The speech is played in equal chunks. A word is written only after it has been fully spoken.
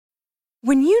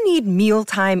When you need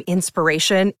mealtime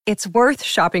inspiration, it's worth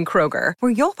shopping Kroger,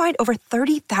 where you'll find over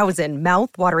 30,000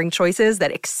 mouth-watering choices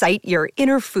that excite your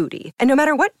inner foodie. And no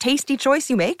matter what tasty choice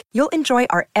you make, you'll enjoy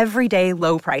our everyday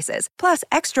low prices, plus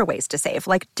extra ways to save,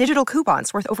 like digital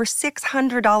coupons worth over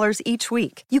 $600 each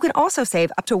week. You can also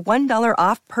save up to $1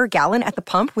 off per gallon at the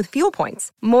pump with fuel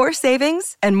points. More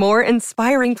savings and more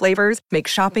inspiring flavors make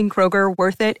shopping Kroger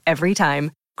worth it every time.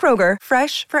 Kroger,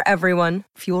 fresh for everyone.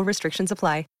 Fuel restrictions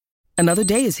apply. Another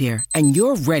day is here, and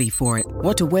you're ready for it.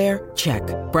 What to wear? Check.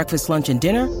 Breakfast, lunch, and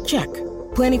dinner? Check.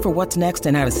 Planning for what's next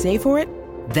and how to save for it?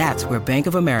 That's where Bank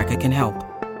of America can help.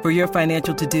 For your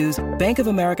financial to-dos, Bank of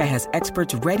America has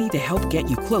experts ready to help get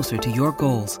you closer to your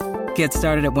goals. Get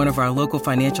started at one of our local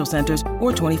financial centers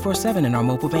or 24/7 in our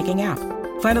mobile banking app.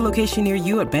 Find a location near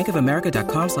you at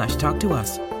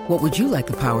bankofamerica.com/talktous. What would you like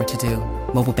the power to do?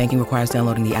 Mobile banking requires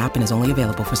downloading the app and is only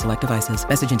available for select devices.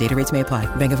 Message and data rates may apply.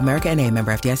 Bank of America N.A.,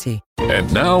 member FDIC.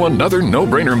 And now another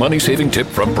no-brainer money-saving tip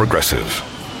from Progressive.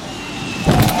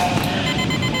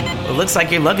 It looks like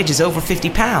your luggage is over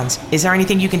 50 pounds. Is there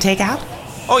anything you can take out?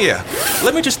 Oh, yeah.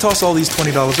 Let me just toss all these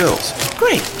 $20 bills.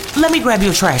 Great. Let me grab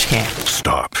you a trash can.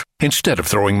 Stop. Instead of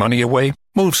throwing money away,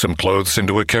 move some clothes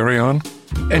into a carry-on.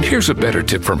 And here's a better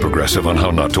tip from Progressive on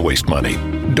how not to waste money.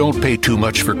 Don't pay too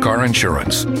much for car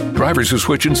insurance. Drivers who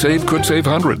switch and save could save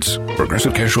hundreds.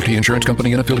 Progressive Casualty Insurance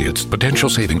Company and Affiliates. Potential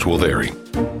savings will vary.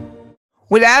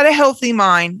 Without a healthy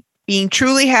mind, being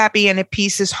truly happy and at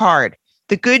peace is hard.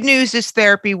 The good news is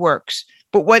therapy works.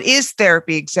 But what is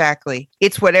therapy exactly?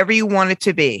 It's whatever you want it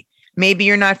to be. Maybe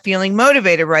you're not feeling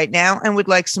motivated right now and would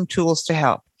like some tools to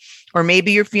help. Or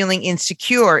maybe you're feeling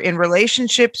insecure in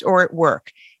relationships or at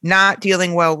work, not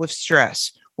dealing well with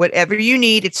stress. Whatever you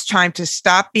need, it's time to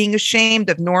stop being ashamed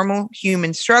of normal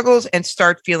human struggles and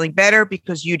start feeling better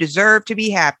because you deserve to be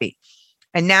happy.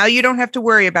 And now you don't have to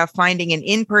worry about finding an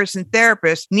in-person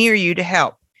therapist near you to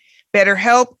help.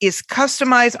 BetterHelp is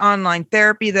customized online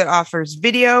therapy that offers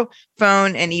video,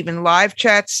 phone, and even live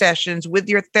chat sessions with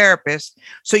your therapist,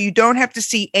 so you don't have to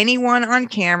see anyone on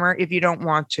camera if you don't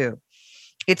want to.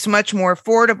 It's much more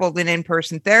affordable than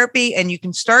in-person therapy, and you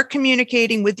can start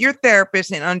communicating with your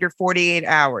therapist in under 48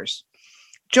 hours.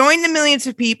 Join the millions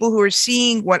of people who are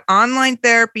seeing what online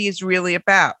therapy is really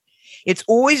about. It's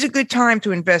always a good time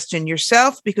to invest in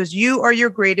yourself because you are your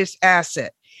greatest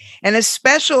asset. And a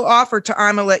special offer to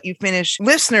I'ma Let You Finish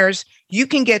listeners, you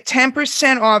can get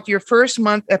 10% off your first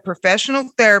month of professional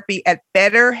therapy at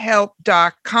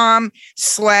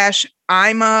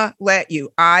betterhelp.com/I'ma Let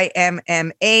You, IMMALETU.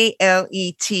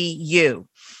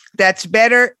 That's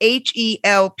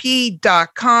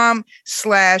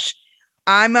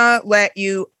betterhelp.com/I'ma Let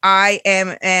You,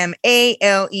 IMMALETU.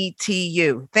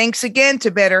 Thanks again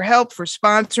to BetterHelp for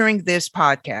sponsoring this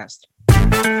podcast.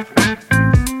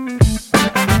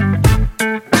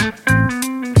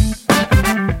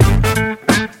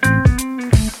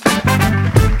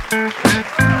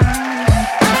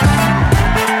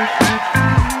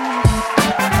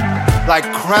 Like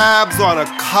crabs on a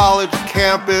college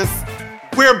campus.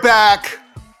 We're back.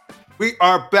 We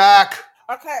are back.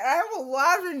 Okay, I have a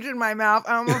lozenge in my mouth.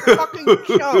 I'm a fucking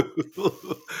choke.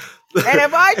 And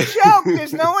if I choke,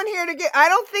 there's no one here to get... I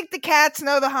don't think the cats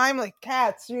know the Heimlich.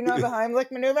 Cats, you know the Heimlich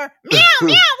maneuver? Meow, meow,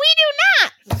 we do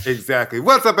not. Exactly.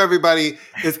 What's up, everybody?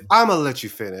 It's I'ma Let You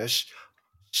Finish,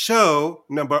 show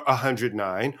number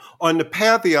 109 on the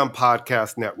Pantheon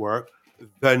Podcast Network,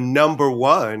 the number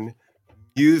one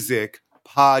music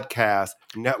podcast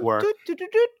network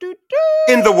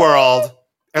in the world,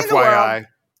 FYI,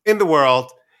 in the world.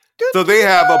 So they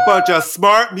have a bunch of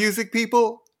smart music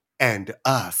people and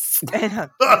us.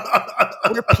 We're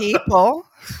people.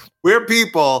 We're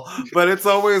people, but it's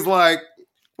always like,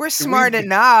 we're smart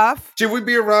enough. Should we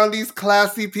be around these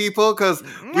classy people? Because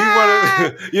we want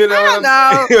to, you know. I don't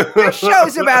know. This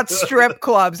show's about strip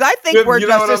clubs. I think we're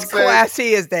just as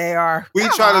classy as they are. We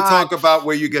try to talk about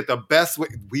where you get the best.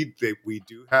 We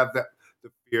do have that.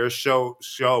 The Fear show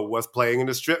was playing in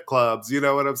the strip clubs. You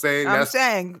know what I'm saying? I'm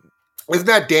saying. Isn't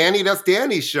that Danny? That's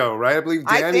Danny's show, right? I believe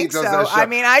Danny does that show. I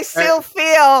mean, I still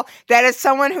feel that as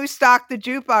someone who stocked the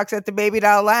jukebox at the Baby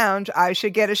Doll Lounge, I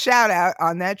should get a shout out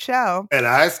on that show. And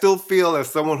I still feel as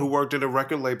someone who worked at a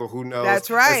record label who knows. That's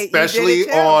right. Especially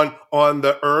on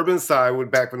the urban side,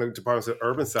 back when the department said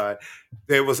urban side,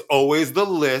 there was always the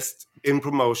list in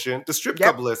promotion, the strip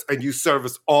club list, and you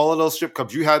serviced all of those strip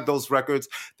clubs. You had those records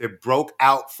that broke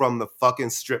out from the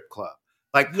fucking strip club.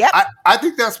 I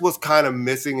think that's what's kind of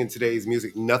missing in today's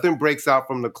music. Nothing breaks out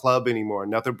from the club anymore.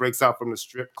 Nothing breaks out from the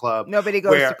strip club. Nobody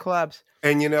goes to clubs.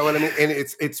 And you know what I mean? And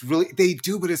it's really, they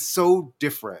do, but it's so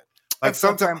different. Like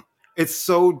sometimes it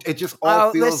just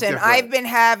all feels different. I've been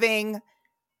having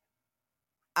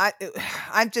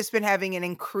I've just been having an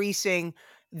increasing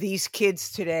these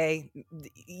kids today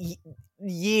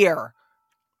year.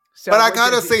 So but I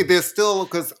gotta say, there's still,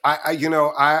 because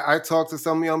I talk to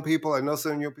some young people. I know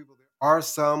some young people. There are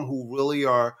some who really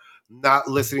are not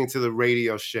listening to the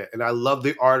radio shit, and I love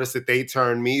the artists that they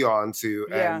turn me on to,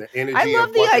 and the energy. I love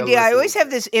of the what they're idea. I always listening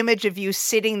have this image of you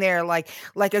sitting there like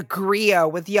a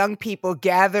griot with young people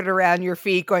gathered around your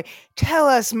feet, going, "Tell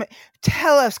us,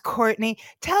 Courtney,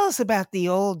 tell us about the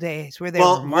old days where there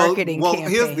were marketing campaigns."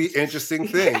 Here's the interesting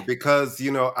thing, because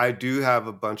I do have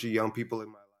a bunch of young people in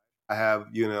my life. I have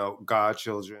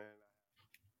godchildren,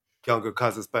 younger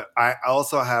cousins, but I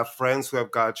also have friends who have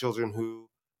godchildren who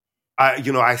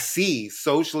I see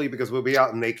socially, because we'll be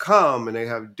out and they come and they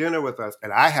have dinner with us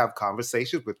and I have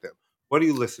conversations with them. What are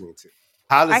you listening to?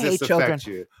 How does this affect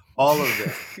you? All of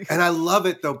this. And I love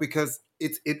it though, because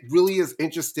it really is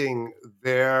interesting,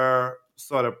 their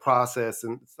sort of process,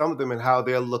 and some of them and how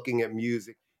they're looking at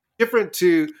music. Different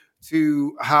to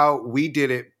how we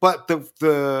did it, but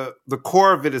the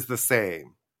core of it is the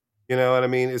same. You know what I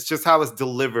mean? It's just how it's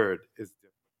delivered is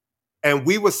different. And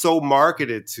we were so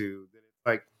marketed to that it's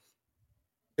like,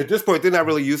 at this point, they're not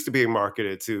really used to being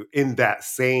marketed to in that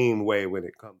same way when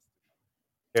it comes.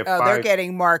 They're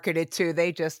getting marketed to.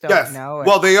 They just don't know it.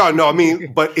 Well, they are. No, I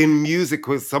mean, but in music,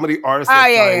 with some of the artists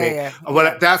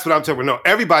that's what I'm talking about. No,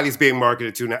 everybody's being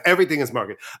marketed to now. Everything is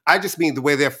marketed. I just mean the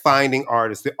way they're finding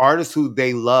artists, the artists who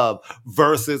they love,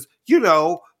 versus,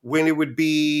 when it would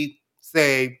be,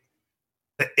 say,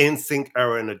 the NSYNC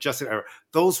era and the Justin era,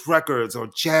 those records, or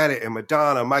Janet and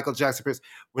Madonna, Michael Jackson, Prince,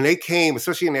 when they came,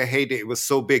 especially in their heyday, it was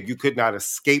so big you could not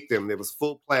escape them. There was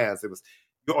full plans.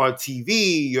 You're on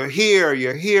TV, you're here,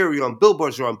 you're on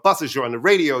billboards, you're on buses, you're on the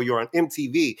radio, you're on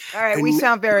MTV. All right, we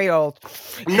sound very old.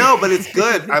 No, but it's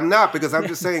good. I'm not, because I'm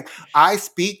just saying, I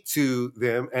speak to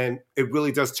them and it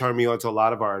really does turn me on to a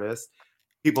lot of artists,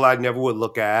 people I never would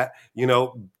look at,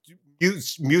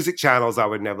 music channels I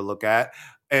would never look at,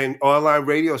 and online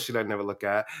radio shit I never look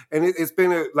at. And it's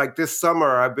been like this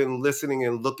summer, I've been listening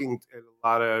and looking at a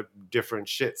lot of different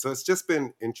shit. So it's just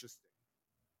been interesting.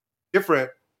 Different,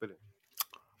 but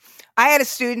I had a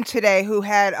student today who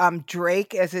had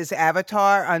Drake as his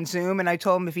avatar on Zoom, and I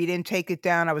told him if he didn't take it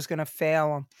down, I was going to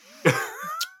fail him.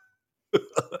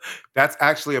 That's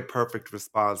actually a perfect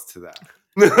response to that.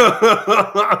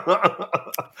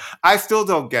 I still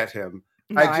don't get him.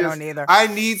 No, I don't either. I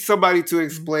need somebody to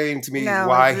explain to me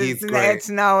why he's great. It's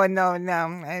no. They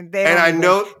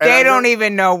don't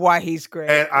even know why he's great.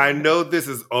 And I know this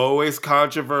is always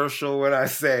controversial when I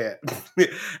say it.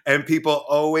 And people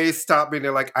always stop me and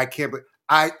they're like, I can't believe.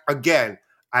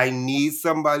 I need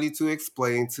somebody to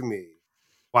explain to me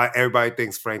why everybody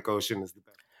thinks Frank Ocean is the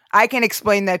best. I can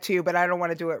explain that to you, but I don't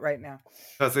want to do it right now.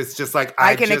 Because it's just like,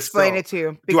 I can explain it to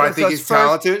you. Do I think he's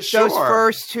talented? Sure. Those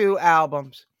first two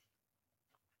albums.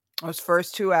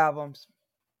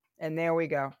 And there we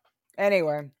go.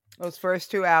 Anyway, those first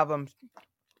two albums,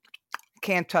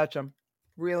 can't touch them.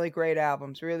 Really great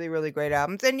albums. Really, really great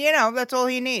albums. And, that's all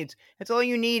he needs. That's all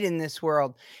you need in this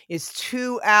world is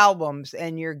 2 albums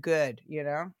and you're good, in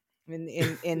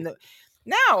the...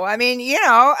 No, I mean,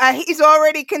 he's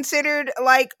already considered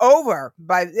like over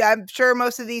by, I'm sure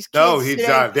most of these kids. No, he's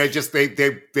not. They just, they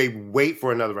wait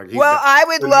for another record. I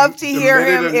would love to hear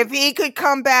him. If he could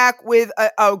come back with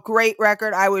a great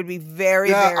record, I would be very,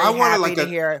 very happy to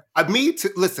hear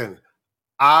it. Listen,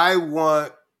 I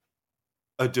want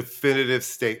a definitive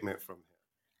statement from him.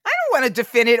 I don't want a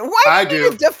definitive. Why do you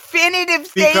need a definitive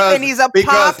statement? He's a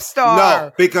pop star.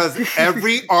 No, because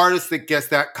every artist that gets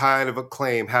that kind of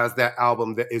acclaim has that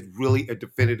album that is really a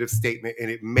definitive statement,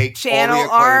 and it makes Channel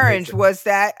Orange. Was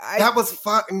that? That was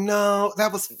fine. No,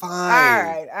 that was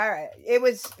fine. All right. It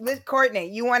was Courtney.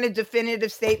 You want a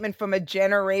definitive statement from a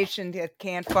generation that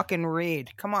can't fucking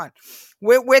read? Come on,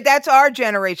 that's our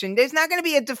generation. There's not going to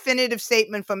be a definitive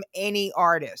statement from any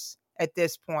artist at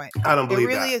this point. I don't believe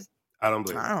it really that. Is. I don't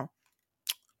believe it.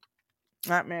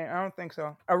 I don't think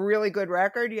so. A really good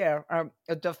record, yeah.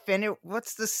 A definitive.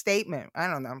 What's the statement? I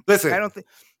don't know. Listen, I don't think.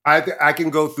 I can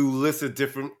go through lists of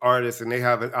different artists, and they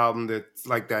have an album that's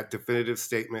like that definitive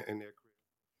statement in their career.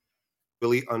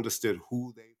 Really understood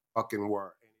who they fucking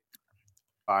were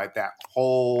by that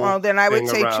whole. Well, then I would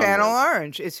say Channel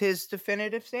Orange is his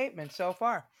definitive statement so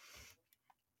far.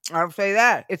 I'll say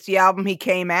that it's the album he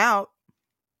came out.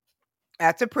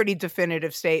 That's a pretty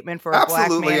definitive statement for a black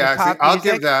man in pop music. I'll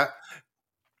give that.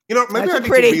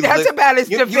 That's about as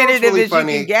definitive as you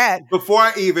can get. Before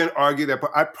I even argue that,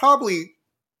 I probably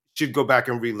should go back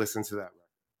and re-listen to that record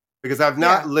because I've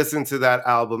not listened to that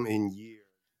album in years.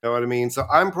 You know what I mean? So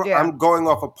I'm going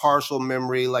off a partial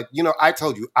memory. Like, I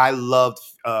told you I loved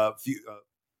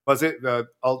was it the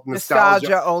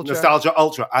Nostalgia Ultra? Nostalgia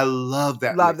Ultra. I love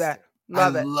that. Love that.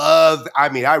 I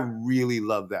mean, I really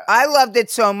love that. I loved it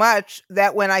so much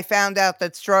that when I found out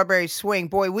that Strawberry Swing,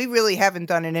 boy, we really haven't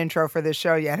done an intro for this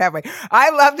show yet, have we? I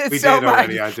loved it so much. We did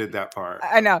already. I did that part.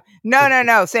 I know.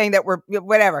 No. Saying that we're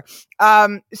whatever.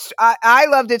 I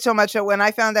loved it so much that when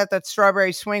I found out that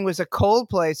Strawberry Swing was a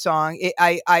Coldplay song,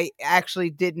 I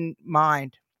actually didn't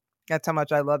mind. That's how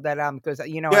much I love that album because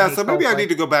Yeah, so maybe I need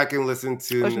to go back and listen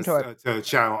to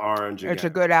Channel Orange again. It's a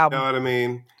good album. You know what I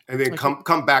mean? And then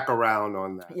come back around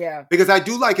on that. Yeah. Because I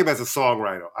do like him as a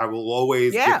songwriter. I will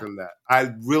always give him that.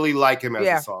 I really like him as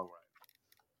a songwriter.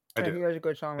 I do. He was a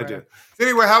good songwriter. I do. So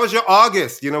anyway, how was your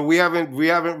August? We haven't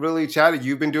really chatted.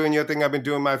 You've been doing your thing. I've been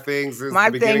doing my things. Since my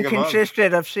the beginning thing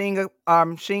consisted of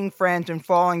seeing friends and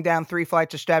falling down 3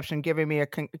 flights of steps and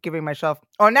giving myself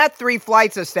not 3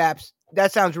 flights of steps.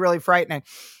 That sounds really frightening.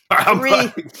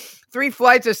 Three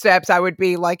flights of steps, I would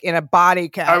be like in a body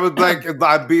count.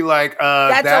 I'd be like,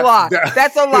 that's a lot.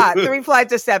 That's a lot. 3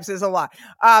 flights of steps is a lot.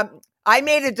 I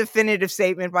made a definitive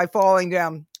statement by falling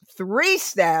down 3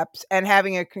 steps and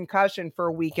having a concussion for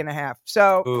a week and a half.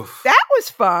 So that was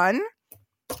fun.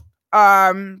 But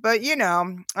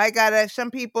I gotta,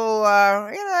 some people,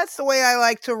 that's the way I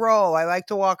like to roll. I like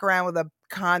to walk around with a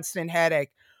constant headache.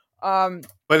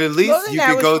 But at least you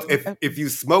could go, if you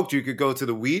smoked, you could go to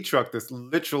the weed truck that's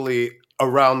literally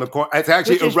around the corner. It's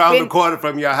actually around the corner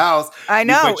from your house. I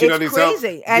know, it's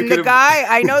crazy. And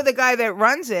I know the guy that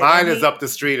runs it. Mine is up the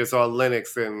street. It's on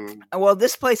Linux. Well,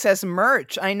 this place has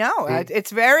merch. I know.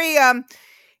 It's very, the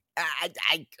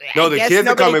kids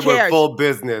are coming with full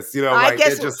business. I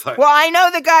guess, just like, well, I know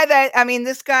the guy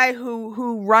this guy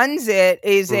who runs it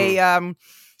is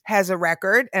has a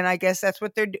record, and I guess that's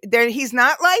what they're he's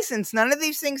not licensed. None of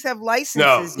these things have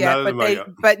licenses yet,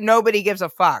 but nobody gives a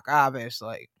fuck,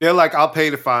 obviously. They're like, I'll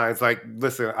pay the fines. Like,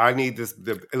 listen, I need this.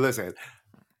 Listen,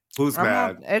 who's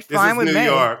mad? It's fine with me. New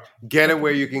York. Get it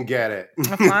where you can get it. It's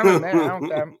fine with me. I don't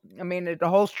care. I mean, the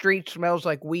whole street smells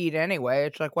like weed anyway.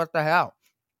 It's like, what the hell?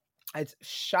 It's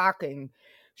shocking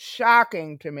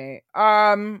to me.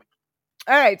 All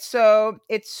right, so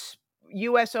it's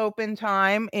U.S. Open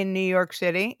time in New York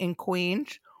City, in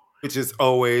Queens, which is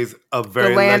always a very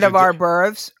the land of our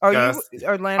births. I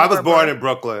was born in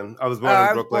Brooklyn. I was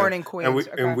born in Queens.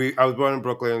 I was born in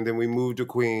Brooklyn, and then we moved to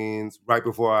Queens right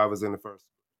before I was in the first.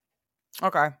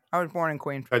 Okay, I was born in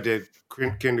Queens. I did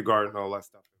kindergarten, all that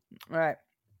stuff. All right.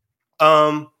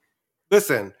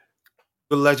 Listen,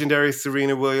 the legendary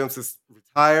Serena Williams is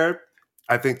retired.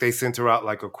 I think they sent her out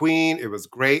like a queen. It was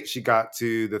great. She got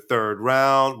to the 3rd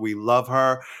round. We love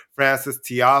her. Frances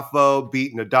Tiafoe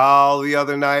beat Nadal the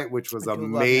other night, which was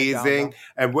amazing.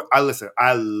 And I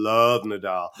love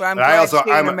Nadal. But I'm glad she's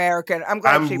an American. I'm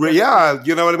glad she's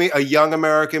you know what I mean? A young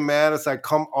American man. It's like,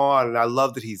 come on. And I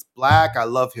love that he's Black. I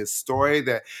love his story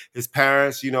that his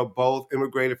parents, both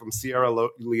immigrated from Sierra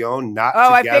Leone.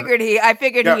 I figured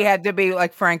he had to be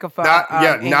like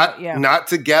Francophone. Not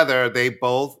together. They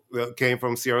both came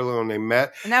from Sierra Leone. They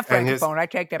met. Not Francophone. I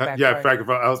take that back.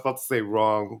 Francophone. I was about to say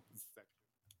wrong.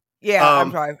 Yeah, I'm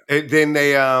sorry. And then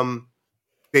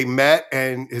they met,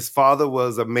 and his father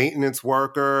was a maintenance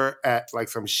worker at like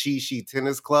some Shishi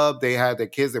tennis club. They had their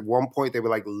kids at one point. They were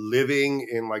like living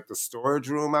in like the storage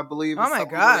room, I believe. Oh my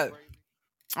God.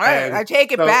 All right, I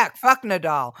take it back. Fuck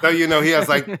Nadal. So, he has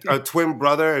like a twin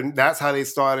brother, and that's how they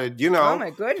started,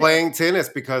 playing tennis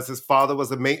because his father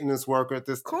was a maintenance worker at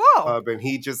this club, and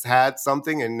he just had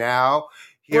something, and now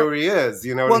here he is,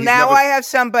 Well, now I have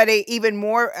somebody even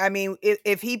more. I mean,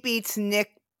 if he beats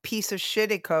Nick piece of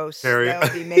Shitikos,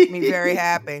 that would make me very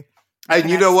happy. And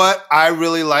you know what? I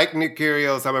really like Nick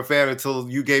Kyrgios. I'm a fan until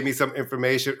you gave me some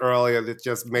information earlier that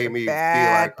just made me feel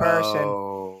like, person.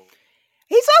 Oh.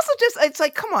 He's also it's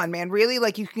like, come on, man. Really?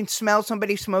 Like, you can smell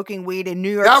somebody smoking weed in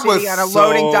New York City on a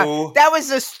loading dock. That was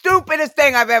the stupidest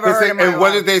thing I've ever heard in my life. And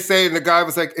what did they say? And the guy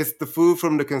was like, it's the food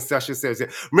from the concession stand.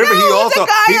 Remember, he's a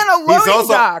guy on a loading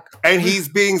dock. And he's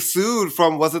being sued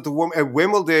from, was it the woman at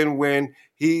Wimbledon when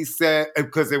he said,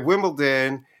 because at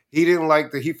Wimbledon, he didn't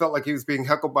like he felt like he was being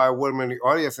heckled by a woman in the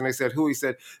audience. And they said, who? He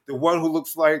said, the one who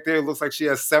looks like she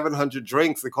has 700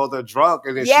 drinks. They called her drunk.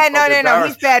 And then no.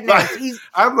 He's bad news. He's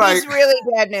really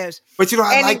bad news. But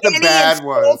I like the bad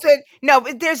ones. No,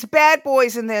 but there's bad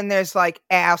boys and then there's like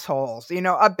assholes.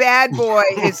 A bad boy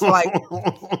is like,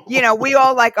 we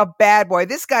all like a bad boy.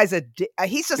 This guy's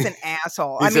he's just an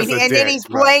asshole. Then he's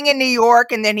playing in New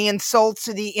York and then he insults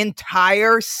the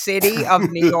entire city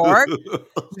of New York.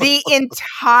 The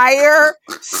entire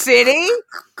city.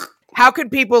 How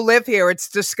could people live here? It's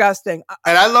disgusting.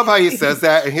 And I love how he says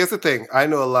that. And here's the thing. I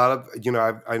know a lot of,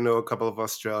 I know a couple of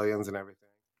Australians and everything.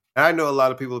 And I know a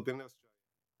lot of people who've been to Australia.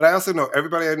 But I also know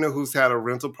everybody I know who's had a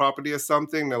rental property or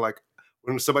something, they're like,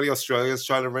 when somebody Australia is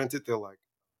trying to rent it, they're like,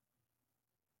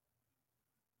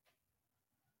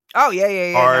 oh,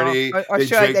 yeah. Party. No.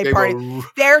 They they party.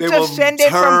 They're descended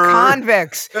from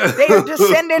convicts. They are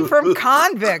descended from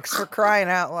convicts, for crying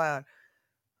out loud.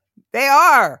 They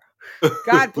are.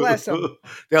 God bless them.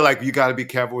 They're like, you got to be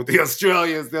careful with the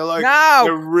Australians. They're like, no,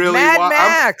 they're really Mad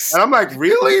Max. And I'm like,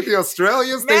 really? The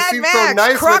Australians? They seem so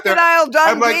nice. Crocodile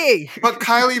Dundee. I'm like, but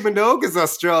Kylie Minogue is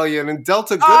Australian and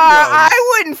Delta Goodrem.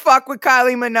 I wouldn't fuck with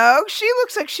Kylie Minogue. She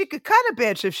looks like she could cut a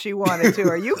bitch if she wanted to.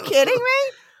 Are you kidding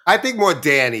me? I think more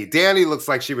Danny. Danny looks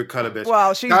like she would cut a bitch.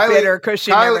 Well, she's bitter because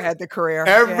she never had the career.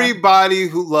 Everybody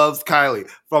who loves Kylie,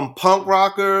 from punk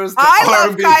rockers to I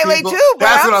love Kylie people, too, but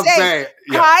that's what I'm saying.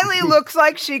 Yeah. Kylie looks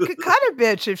like she could cut a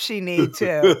bitch if she need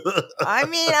to. I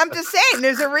mean, I'm just saying,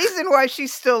 there's a reason why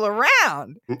she's still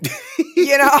around.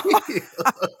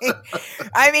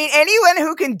 I mean, anyone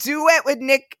who can duet with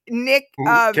Nick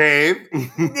Cave,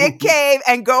 Nick Cave,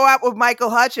 and go out with Michael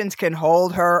Hutchins can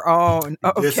hold her own.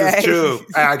 Okay? This is true.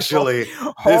 Actually,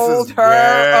 hold this is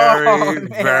her own.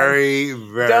 Very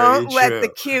Don't true. let the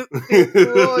cute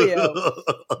fool you.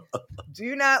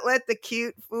 Do not let the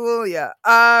cute fool you.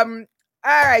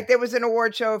 All right, there was an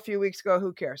award show a few weeks ago.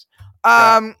 Who cares?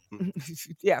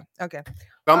 Yeah, okay.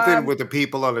 Something with the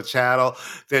people on the channel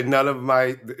that none of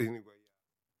my anyway.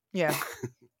 Yeah,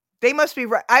 they must be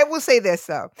right. I will say this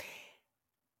though.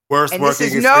 Worst and working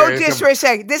this is no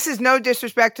disrespect. This is no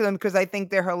disrespect to them because I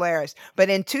think they're hilarious. But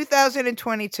in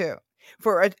 2022,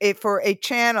 for a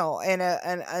channel and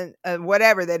a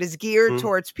whatever that is geared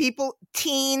towards people,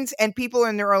 teens and people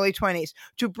in their early 20s,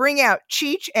 to bring out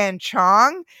Cheech and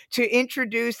Chong to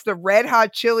introduce the Red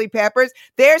Hot Chili Peppers,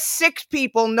 there's 6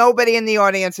 people nobody in the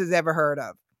audience has ever heard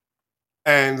of.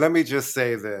 And let me just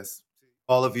say this,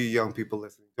 all of you young people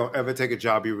listening, don't ever take a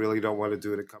job you really don't want to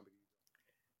do at a company.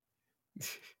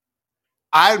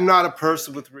 I'm not a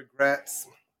person with regrets.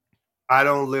 I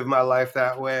don't live my life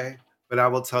that way. But I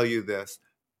will tell you this,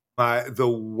 the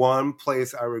one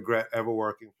place I regret ever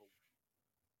working for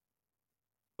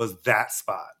was that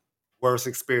spot. Worst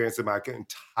experience in my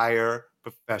entire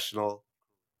professional.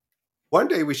 One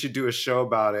day we should do a show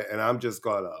about it, and I'm just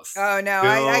gonna. Oh no,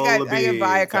 I got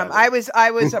Viacom. I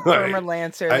was a former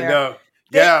Lancer there. I know.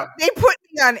 They put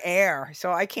me on air,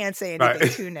 so I can't say anything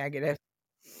too negative.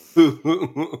 Though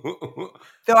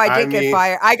I did get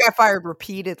fired. I got fired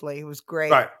repeatedly. It was great.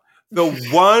 Right. The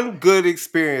one good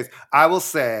experience I will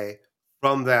say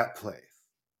from that place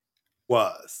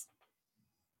was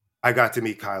I got to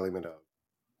meet Kylie Minogue.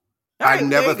 Right,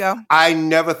 I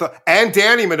never thought, and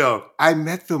Danny Minogue. I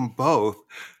met them both.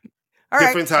 All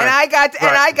different times.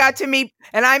 And I got to meet,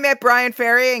 and I met Brian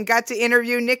Ferry and got to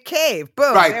interview Nick Cave.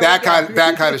 Boom. Right, that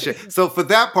kind of shit. So for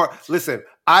that part, listen,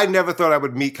 I never thought I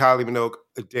would meet Kylie Minogue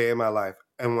a day in my life.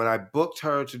 And when I booked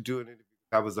her to do an interview,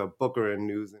 I was a booker in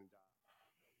News and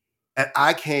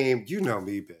I came, you know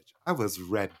me, bitch. I was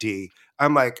ready.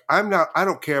 I'm like, I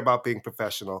don't care about being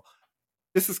professional.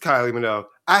 This is Kylie Minogue.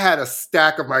 I had a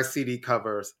stack of my CD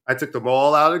covers. I took them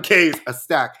all out of the case, a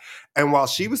stack. And while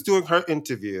she was doing her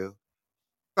interview,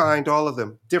 signed all of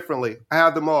them differently. I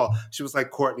had them all. She was like,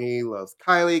 Courtney loves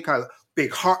Kylie,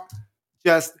 big heart.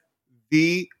 Just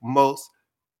the most,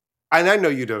 and I know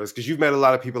you know this because you've met a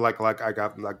lot of people like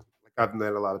I've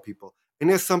met a lot of people. And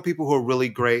there's some people who are really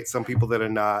great, some people that are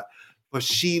not. But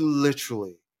she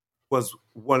literally was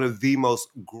one of the most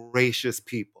gracious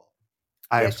people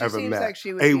I have ever met. Like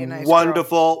she would be a nice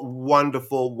wonderful, girl.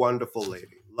 wonderful, wonderful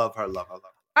lady. Love her, love her, love her.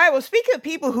 All right, well, speaking of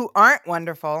people who aren't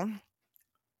wonderful,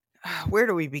 where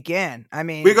do we begin? I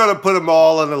mean, we're going to put them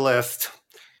all on the list.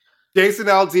 Jason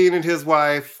Aldean and his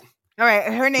wife. All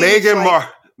right, her name Megan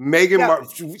Marr.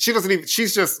 She doesn't even.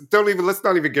 She's just. Let's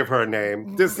not even give her a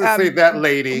name. Just say that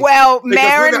lady. Well,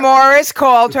 Maren Morris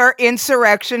called her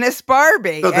Insurrectionist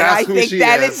Barbie, and I think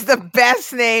that is the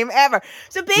best name ever.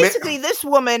 So basically, this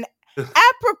woman,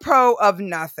 apropos of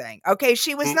nothing. Okay,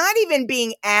 she was not even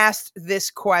being asked this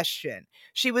question.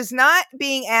 She was not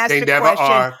being asked a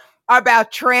question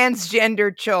about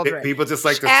transgender children. People just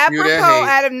like to apropos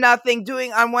out of nothing,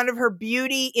 doing on one of her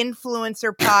beauty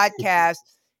influencer podcasts.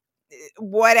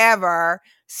 Whatever,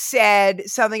 said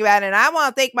something about it. And I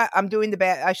want to thank I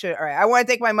want to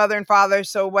thank my mother and father.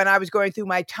 So when I was going through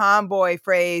my tomboy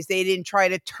phase, they didn't try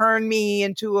to turn me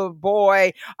into a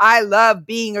boy. I love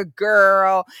being a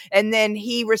girl. And then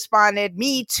he responded,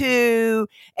 me too.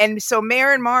 And so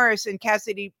Maren Morris and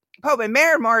Cassidy Pope. And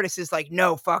Maren Martis is like,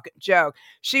 no fucking joke.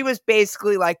 She was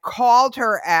basically like, called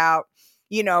her out,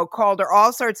 called her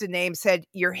all sorts of names, said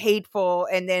you're hateful.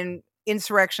 And then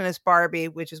Insurrectionist Barbie,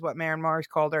 which is what Maren Martis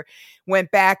called her, went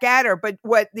back at her. But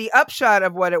what the upshot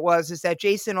of what it was is that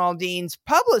Jason Aldean's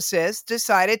publicist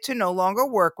decided to no longer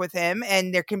work with him,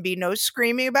 and there can be no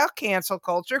screaming about cancel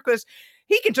culture because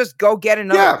he can just go get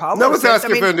another publicist. No one's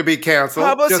asking for him to be canceled.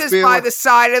 Publicist by the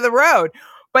side of the road.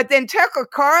 But then Tucker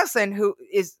Carlson, who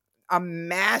is a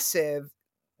massive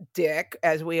dick,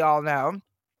 as we all know,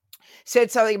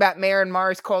 said something about Maren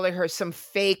Martis calling her some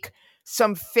fake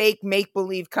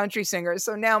make-believe country singer.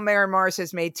 So now Maren Martis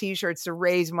has made t-shirts to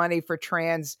raise money for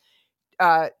transgender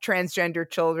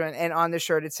children, and on the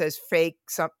shirt it says fake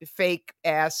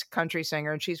ass country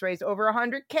singer, and she's raised over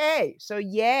 $100K. So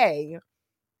yay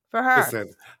for her.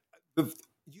 Listen,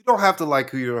 you don't have to like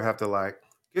who you don't have to like.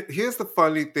 Here's the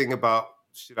funny thing about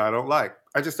shit I don't like.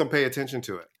 I just don't pay attention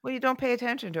to it. Well, you don't pay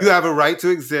attention to it. You have a right to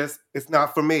exist. It's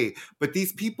not for me. But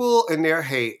these people and their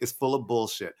hate is full of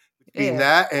bullshit. Between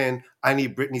that and I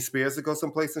need Britney Spears to go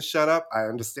someplace and shut up. I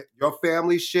understand your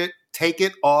family shit. Take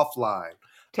it offline.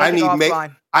 I need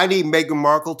Meghan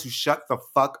Markle to shut the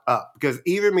fuck up. Because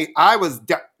even me,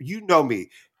 you know me.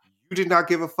 You did not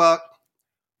give a fuck.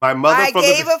 My mother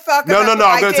gave a fuck. No,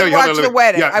 I'm going to tell you. I watched the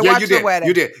wedding. I watched the wedding.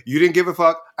 You did. You didn't give a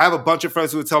fuck. I have a bunch of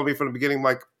friends who were telling me from the beginning,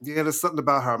 like, yeah, there's something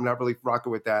about her. I'm not really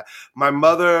rocking with that. My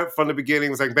mother from the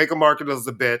beginning was like, Meghan Markle is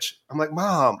a bitch. I'm like,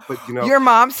 Mom, but Your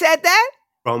mom said that?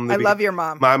 I love your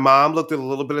mom. My mom looked at a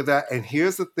little bit of that. And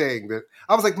here's the thing that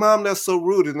I was like, Mom, that's so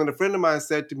rude. And then a friend of mine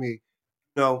said to me,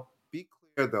 be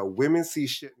clear though. Women see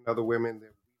shit in other women.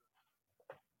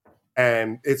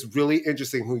 And it's really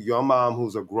interesting who your mom,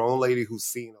 who's a grown lady who's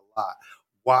seen a lot,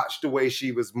 watched the way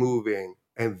she was moving,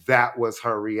 and that was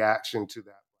her reaction to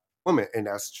that woman, and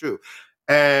that's true.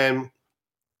 And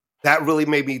that really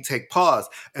made me take pause.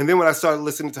 And then when I started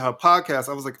listening to her podcast,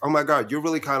 I was like, oh my God, you're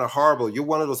really kind of horrible. You're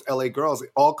one of those LA girls. It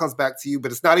all comes back to you,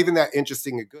 but it's not even that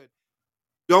interesting and good.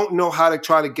 Don't know how to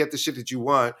try to get the shit that you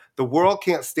want. The world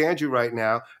can't stand you right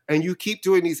now, and you keep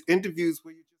doing these interviews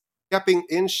where you're just stepping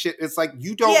in shit. It's like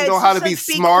you don't know how to be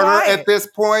smarter at this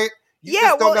point. You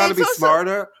just don't know how to be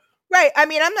smarter. Right. I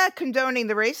mean, I'm not condoning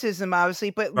the racism, obviously,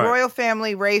 but royal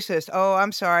family racist. Oh,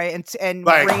 I'm sorry. And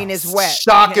rain is wet.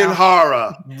 Shock and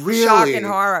horror. Really? Shock and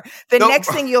horror. The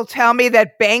next thing you'll tell me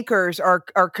that bankers are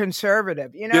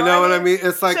conservative. You know what I mean?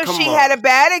 It's like, so she had a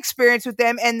bad experience with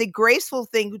them. And the graceful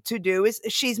thing to do is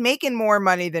she's making more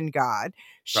money than God.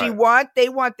 They want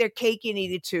their cake and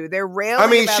eat it too. They're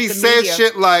railing about she the said media.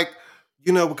 shit like,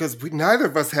 because neither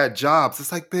of us had jobs.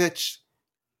 It's like, bitch.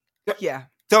 Yeah.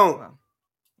 Don't.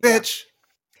 Bitch,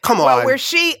 come on. Where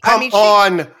she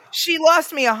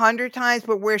lost me 100 times,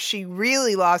 but where she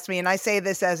really lost me, and I say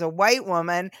this as a white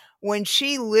woman, when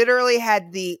she literally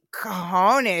had the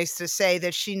cojones to say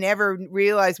that she never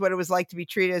realized what it was like to be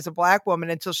treated as a black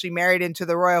woman until she married into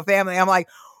the royal family. I'm like,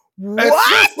 what? It's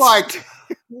just like,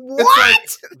 what?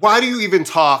 It's like, why do you even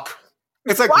talk?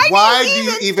 It's like, why do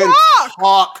you even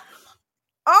talk?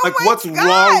 Oh like, what's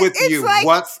wrong with you?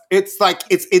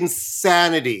 It's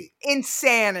insanity.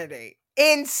 Insanity.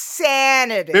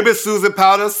 Maybe Susan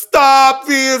Powder, stop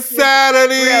the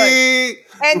insanity. Really.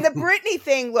 And the Britney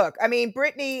thing, look, I mean,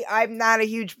 Britney, I'm not a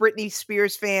huge Britney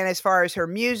Spears fan as far as her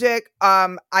music.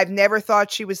 I've never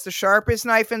thought she was the sharpest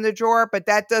knife in the drawer, but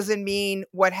that doesn't mean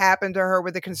what happened to her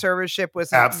with the conservatorship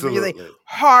was really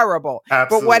horrible.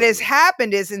 Absolutely. But what has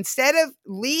happened is instead of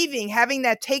leaving, having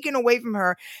that taken away from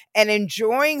her and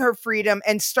enjoying her freedom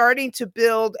and starting to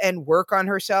build and work on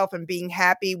herself and being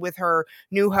happy with her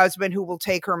new husband who will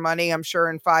take her money, I'm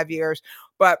sure, in 5 years.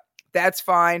 But that's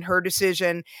fine, her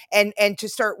decision. And to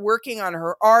start working on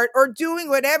her art or doing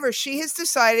whatever, she has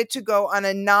decided to go on a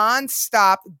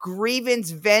nonstop grievance,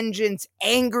 vengeance,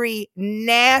 angry,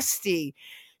 nasty.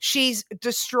 She's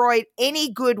destroyed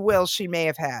any goodwill she may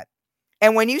have had.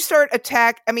 And when you start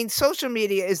social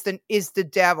media is the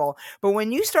devil. But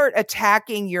when you start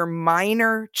attacking your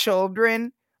minor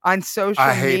children on social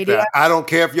media. I hate that. I don't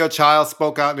care if your child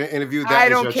spoke out in an interview.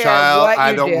 That is your child.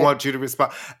 I don't want you to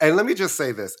respond. And let me just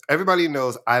say this. Everybody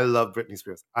knows I love Britney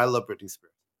Spears.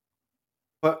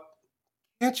 But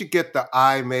can't you get the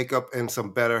eye makeup and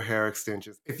some better hair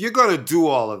extensions? If you're going to do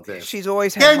all of this, she's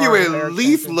always had can you at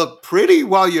least look pretty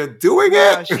while you're doing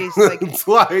it? She's like, it's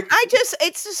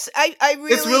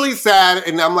really sad.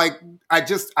 And I'm like, I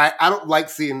don't like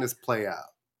seeing this play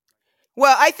out.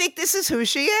 Well, I think this is who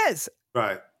she is.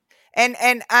 Right. And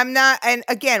I'm not, and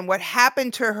again, what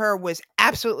happened to her was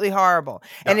absolutely horrible.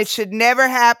 Yes. And it should never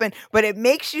happen, but it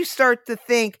makes you start to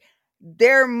think,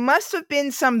 there must have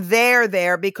been some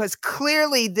there because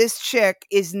clearly this chick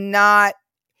is not.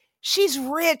 She's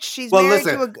rich. She's married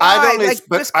to a guy.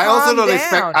 I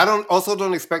also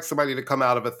don't expect somebody to come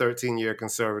out of a 13-year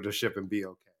conservatorship and be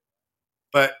okay.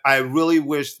 But I really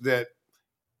wish that,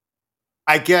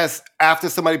 I guess after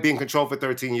somebody being controlled for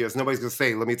 13 years, nobody's going to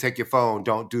say, let me take your phone,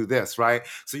 don't do this, right?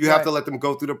 So you have to let them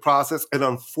go through the process. And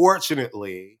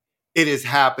unfortunately, it is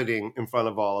happening in front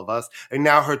of all of us. And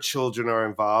now her children are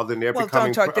involved and they're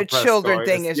becoming don't talk. The children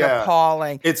thing is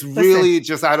appalling. It's really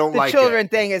just, I don't like it. The children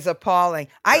thing is appalling.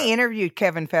 I interviewed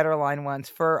Kevin Federline once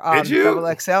for Did you?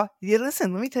 Double XL. Yeah,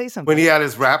 listen, let me tell you something. When he had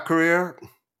his rap career?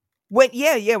 When he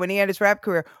had his rap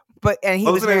career. And he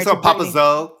was married to Papa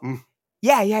Zoe.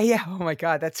 Yeah. Oh my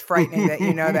God, that's frightening that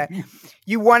you know that.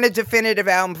 You want a definitive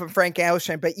album from Frank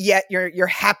Ocean, but yet you're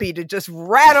happy to just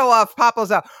rattle off Papa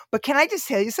Zoe. But can I just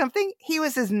tell you something? He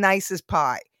was as nice as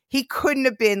pie. He couldn't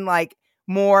have been like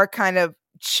more kind of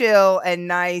chill and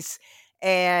nice.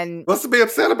 And what's to be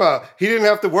upset about? He didn't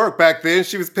have to work back then.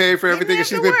 She was paying for everything, and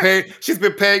she's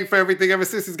been paying for everything ever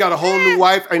since. He's got a whole new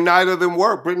wife, and neither of them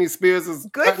work. Britney Spears is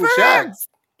cutting checks.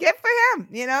 Good for him.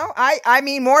 You know, I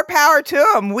mean, more power to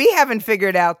him. We haven't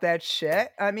figured out that shit.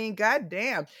 I mean,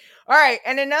 goddamn. All right.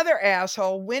 And another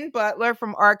asshole, Win Butler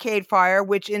from Arcade Fire,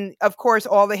 which of course,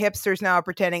 all the hipsters now are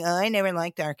pretending, I never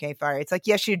liked Arcade Fire. It's like,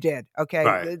 yes, you did. Okay.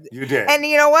 Right. You did. And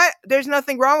you know what? There's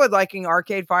nothing wrong with liking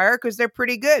Arcade Fire because they're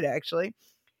pretty good, actually.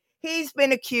 He's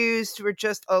been accused for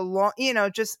just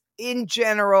just in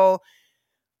general,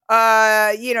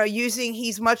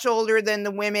 he's much older than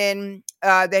the women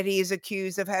that he is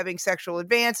accused of having sexual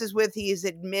advances with. He is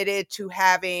admitted to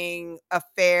having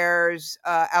affairs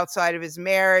outside of his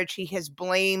marriage. He has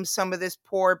blamed some of this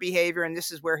poor behavior, and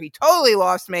this is where he totally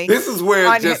lost me. This is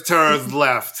where it just turns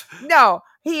left. No,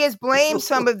 he has blamed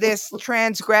some of this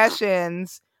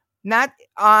transgressions not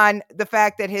on the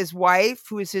fact that his wife,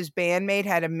 who is his bandmate,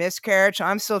 had a miscarriage.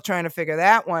 I'm still trying to figure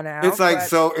that one out. It's like,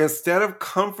 so instead of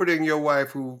comforting your wife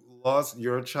who lost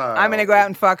your child, I'm going to go out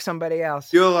and fuck somebody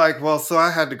else. You're like, well, so I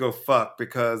had to go fuck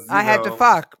because I had to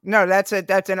fuck. No, that's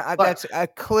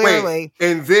clearly. Wait,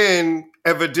 and then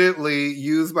evidently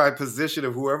use my position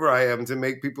of whoever I am to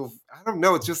make people, I don't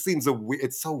know. It just seems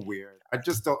it's so weird. I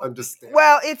just don't understand.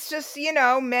 Well, it's just,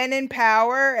 men in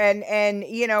power and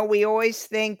we always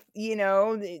think,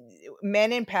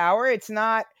 men in power, it's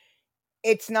not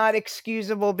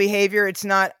excusable behavior. It's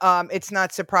not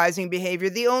surprising behavior.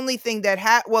 The only thing that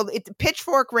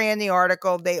Pitchfork ran the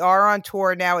article. They are on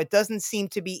tour now. It doesn't seem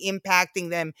to be impacting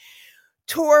them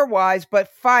tour-wise, but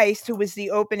Feist, who was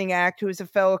the opening act, who is a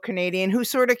fellow Canadian, who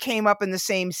sort of came up in the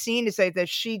same scene to say that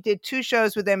she did 2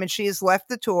 shows with them and she has left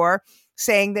the tour,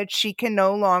 saying that she can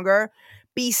no longer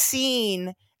be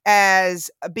seen as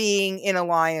being in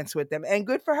alliance with them. And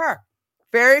good for her.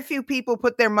 Very few people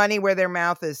put their money where their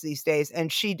mouth is these days,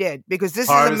 and she did, because this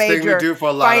is a major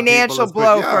financial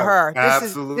blow for her.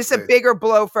 This is a bigger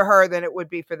blow for her than it would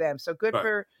be for them. So good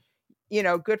for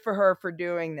her for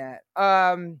doing that.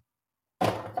 All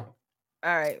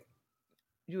right.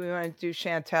 Do we want to do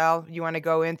Chantel? You want to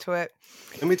go into it?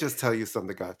 Let me just tell you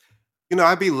something, guys.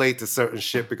 I'd be late to certain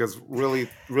shit because really,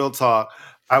 real talk,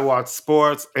 I watch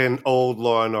sports and old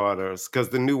Law and Orders because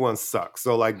the new ones suck.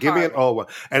 So, give me an old one.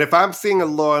 And if I'm seeing a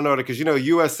Law and Order, because,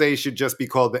 USA should just be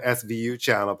called the SVU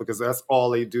channel because that's all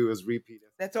they do is repeat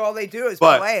it. That's all they do is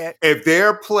play it. If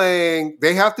they're playing,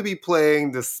 they have to be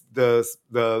playing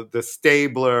the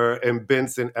Stabler and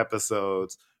Benson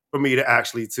episodes for me to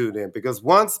actually tune in. Because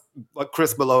once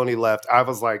Chris Maloney left, I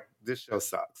was like, this show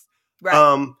sucks.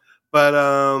 Right.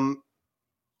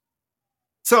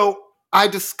 So I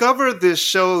discovered this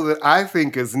show that I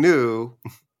think is new.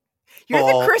 You're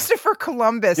the Christopher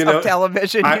Columbus of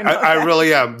television. I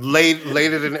really am.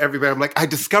 Later than everybody. I'm like, I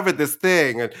discovered this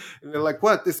thing. And they're like,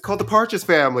 what? It's called The Partridge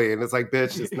Family. And it's like,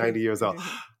 bitch, it's 90 years old.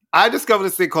 I discovered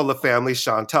this thing called The Family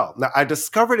Chantel. Now, I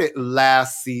discovered it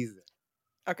last season.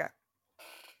 Okay.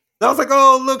 I was like,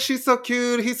 oh, look, she's so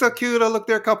cute. He's so cute. Oh, look,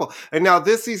 they're a couple. And now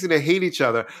this season, they hate each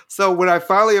other. So when I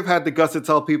finally have had the guts to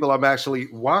tell people I'm actually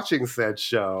watching said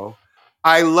show,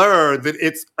 I learned that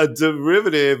it's a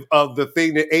derivative of the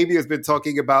thing that Amy has been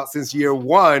talking about since year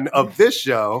 1 of this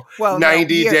show,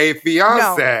 90 Day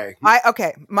Fiancé.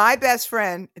 My best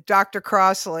friend, Dr.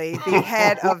 Crossley, the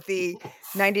head of the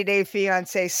 90 Day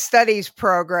Fiancé studies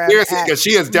program. Seriously, because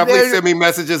she has definitely sent me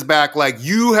messages back like,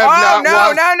 you have not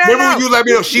watched. Remember when you let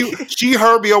me know? She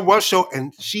heard me on one show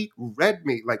and she read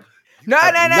me like, No.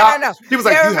 She was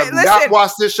like, you have not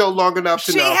watched this show long enough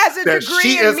to know has a that degree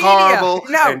she in is media. horrible.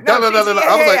 No. I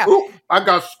was like, ooh. I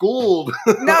got schooled.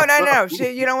 No.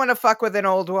 You don't want to fuck with an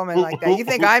old woman like that. You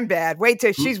think I'm bad. Wait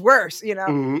till she's worse, you know?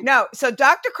 Mhm. No. So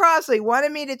Dr. Crossley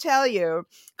wanted me to tell you,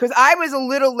 because I was a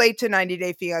little late to 90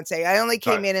 Day Fiancé. I only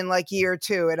came in like year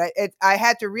 2. And I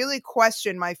had to really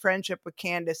question my friendship with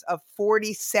Candace of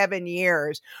 47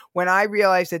 years when I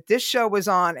realized that this show was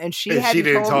on and she hadn't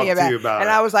didn't told talk me to about you it. about And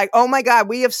it. I was like, oh my God,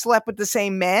 we have slept with the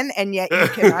same men and yet you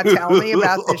cannot tell me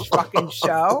about this fucking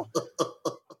show.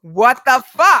 What the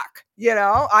fuck? You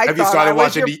know, Have you started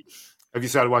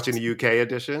watching the UK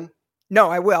edition? No,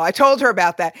 I will. I told her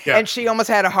about that, and she almost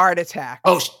had a heart attack.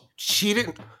 Oh, she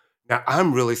didn't. Now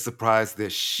I'm really surprised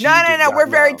that she. No. We're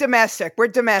very domestic. We're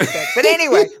domestic, but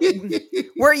anyway,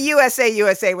 we're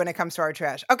USA when it comes to our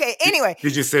trash. Okay. Anyway,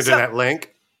 did you send her that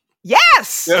link?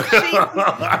 Yes.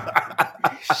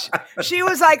 She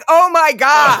was like, "Oh my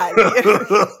God."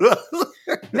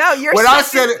 No, you're. When I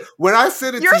said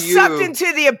it, you're to you, sucked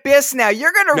into the abyss now.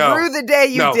 You're gonna rue the day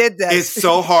you did this. It's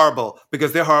so horrible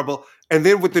because they're horrible. And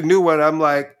then with the new one, I'm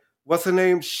like, what's her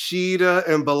name? Sheeta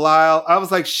and Belial. I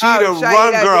was like, Sheeta,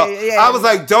 run, girl. Yeah. I was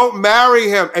like, don't marry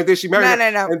him. And then she married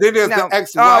him. No. And then there's the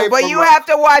ex-wife. Oh, but you have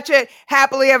to watch it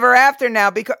Happily Ever After now.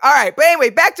 Because all right, but anyway,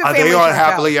 back to Family. Are they on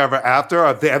Happily Ever After?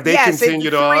 Have they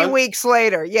continued on? 3 weeks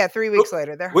later. Yeah, 3 weeks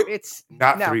later. It's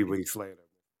not 3 weeks later.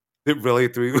 Really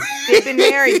 3 weeks? They've been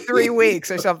married 3 weeks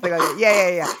or something like that.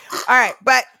 Yeah. All right,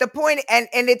 but the point, and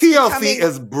it's TLC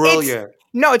is brilliant.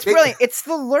 It's brilliant. It's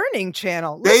the Learning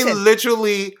Channel. Listen. They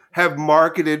literally have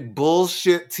marketed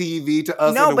bullshit TV to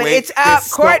us. No, in a but way it's out,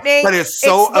 Courtney. It's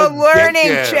so the Learning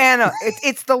addictive. Channel.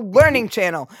 It's the Learning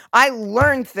Channel. I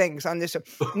learned things on this.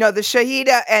 No, the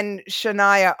Shahida and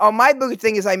Shania. Oh, my big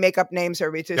thing is I make up names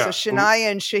every too. Yeah. So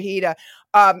Shania and Shahida.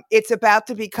 It's about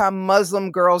to become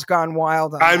Muslim Girls Gone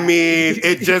Wild. I mean,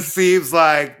 it just seems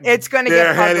like it's going to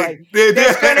get ugly.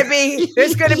 There's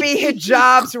going to be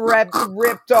hijabs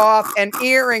ripped off and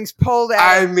earrings pulled out.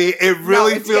 I mean, it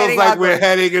really feels like we're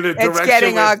heading in a direction it's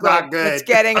getting ugly. Not good. It's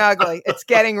getting ugly. It's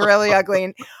getting really ugly.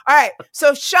 And, all right,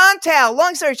 so Chantel.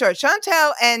 Long story short,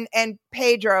 Chantel and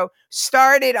Pedro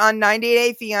started on 90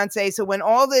 Day Fiancé. So when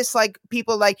all this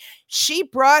people she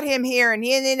brought him here and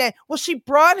she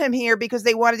brought him here because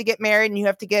they wanted to get married and you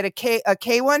have to get a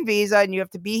K1 visa and you have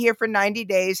to be here for 90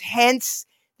 days. Hence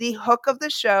the hook of the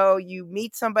show. You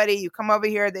meet somebody, you come over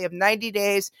here, they have 90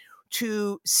 days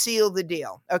to seal the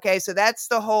deal. Okay. So that's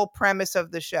the whole premise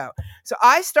of the show. So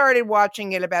I started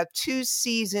watching it about 2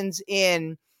 seasons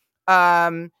in,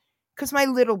 because my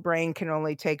little brain can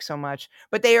only take so much,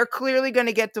 but they are clearly going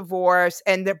to get divorced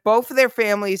and both of their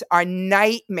families are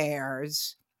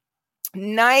nightmares.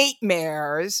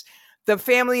 The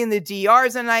family in the DR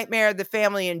is a nightmare. The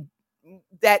family in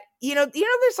that,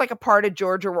 there's like a part of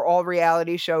Georgia where all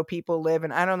reality show people live,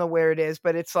 and I don't know where it is,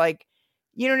 but it's like,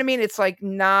 you know what I mean? It's like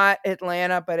not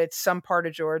Atlanta, but it's some part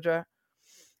of Georgia.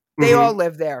 They all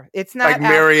live there. It's not like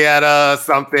Marietta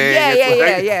something.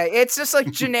 Yeah. It's just like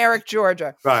generic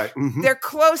Georgia. Right. Mm-hmm. They're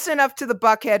close enough to the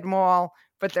Buckhead Mall,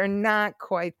 but they're not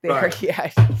quite there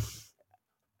yet.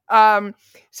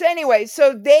 So anyway,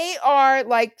 so they are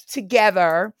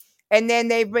together, and then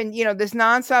they've been, this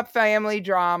nonstop family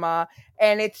drama,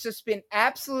 and it's just been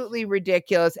absolutely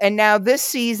ridiculous. And now this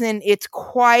season, it's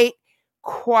quite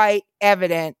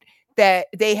evident that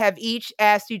they have each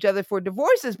asked each other for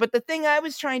divorces. But the thing I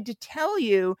was trying to tell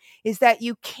you is that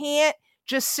you can't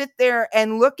just sit there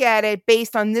and look at it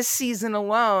based on this season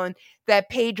alone that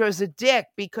Pedro's a dick,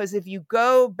 because if you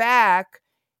go back,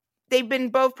 they've been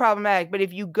both problematic, but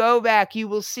if you go back, you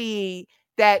will see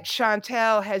that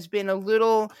Chantel has been a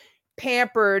little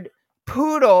pampered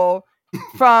poodle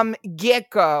from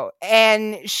get-go,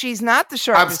 and she's not the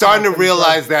sharpest. I'm starting to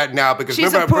realize that now, because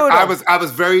she's remember, I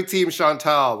was very team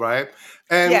Chantel, right?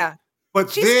 And but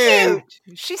she's then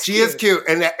cute. She is cute,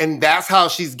 and that's how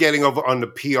she's getting over on the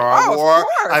PR war.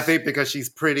 I think because she's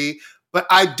pretty, but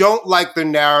I don't like the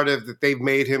narrative that they've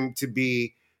made him to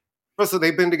be. First of all,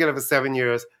 they've been together for 7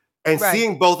 years. And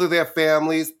seeing both of their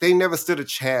families, they never stood a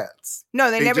chance.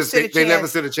 No, they never stood a chance. They never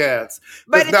stood a chance.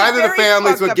 But neither of the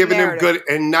families were giving them good,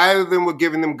 and neither of them were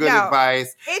giving them good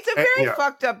advice. It's a very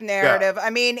fucked up narrative. Yeah.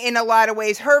 I mean, in a lot of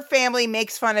ways, her family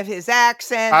makes fun of his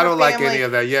accent. I don't like any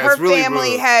of that. Yeah, it's really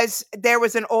rude. There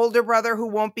was an older brother who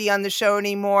won't be on the show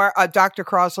anymore. Dr.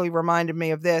 Crossley reminded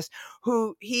me of this,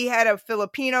 he had a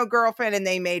Filipino girlfriend and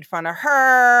they made fun of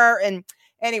her. And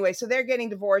anyway, so they're getting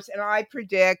divorced, and I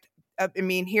predict,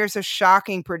 here's a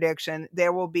shocking prediction.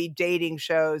 There will be dating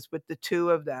shows with the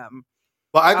two of them.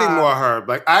 Well, I think more her.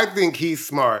 I think he's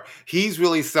smart. He's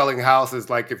really selling houses.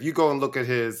 If you go and look at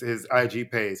his IG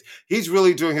page, he's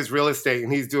really doing his real estate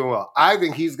and he's doing well. I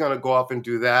think he's going to go off and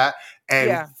do that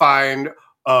and find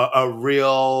a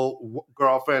real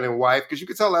girlfriend and wife, because you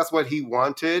could tell that's what he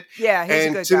wanted. Yeah, he's a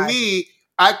And good to guy. me,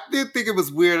 I did think it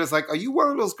was weird. It's like, are you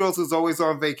one of those girls who's always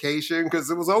on vacation?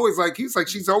 Because it was always like, he's like,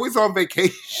 she's always on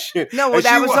vacation. No, well, And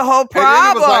that she was the whole And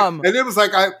problem. then it was like,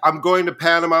 I'm going to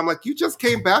Panama. I'm like, you just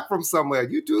came back from somewhere.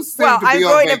 You do seem Well, to be I'm on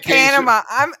going to vacation. Panama.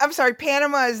 I'm sorry.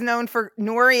 Panama is known for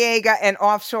Noriega and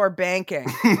offshore banking.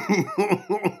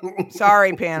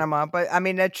 Sorry, Panama, but I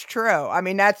mean that's true. I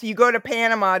mean you go to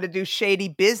Panama to do shady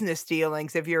business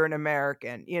dealings if you're an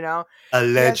American, you know.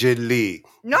 Allegedly.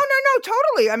 No,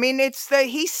 totally. I mean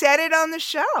he said it on the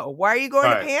show. Why are you going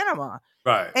to Panama?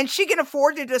 Right. And she can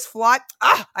afford to just fly.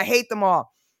 I hate them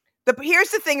all.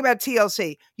 Here's the thing about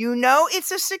TLC. You know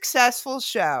it's a successful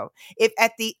show if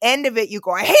at the end of it you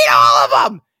go, I hate all of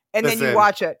them, and then you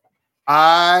watch it.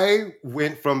 I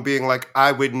went from being like,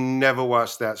 I would never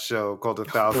watch that show called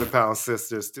 1,000-Pound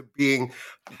Sisters to being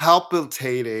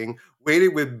palpitating,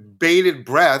 waiting with bated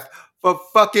breath for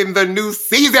fucking the new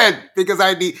season, because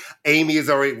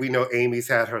we know Amy's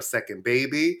had her second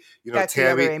baby. You know, that's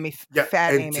Tammy, the other Amy,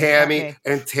 fat Amy,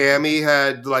 and Tammy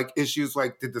had like issues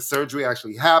like, did the surgery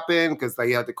actually happen? Because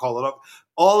they had to call it up.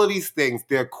 All of these things,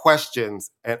 they're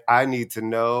questions, and I need to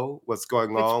know what's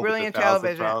going on. It's brilliant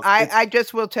television. I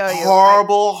just will tell you,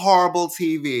 horrible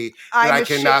TV that I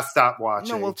cannot stop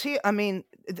watching. No, well, I mean,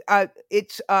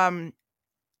 it's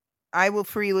I will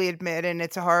freely admit, and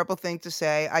it's a horrible thing to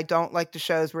say, I don't like the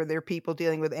shows where there are people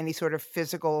dealing with any sort of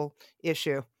physical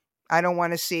issue. I don't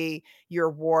want to see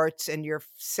your warts and your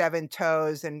 7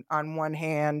 toes and on one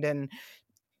hand and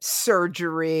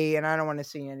surgery, and I don't want to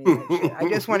see any of that shit. I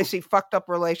just want to see fucked up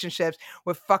relationships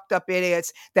with fucked up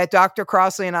idiots that Dr.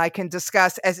 Crossley and I can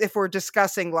discuss as if we're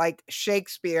discussing like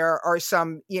Shakespeare or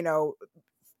some, you know,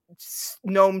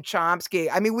 Noam Chomsky.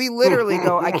 I mean, we literally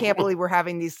go, I can't believe we're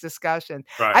having these discussions.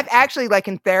 Right. I've actually, like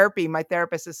in therapy, my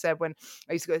therapist has said when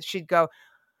I used to go, she'd go,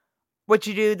 what'd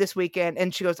you do this weekend?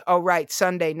 And she goes, oh, right,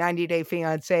 Sunday, 90 Day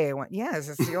Fiancé. I went, yes,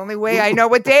 it's the only way I know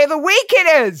what day of the week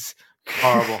it is.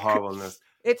 Horribleness.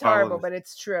 It's horrible, but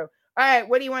it's true. All right,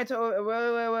 what do you want to talk?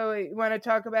 Wait. You want to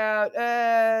talk about?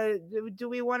 Do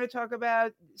we want to talk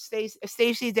about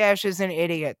Stacey Dash is an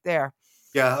idiot? There.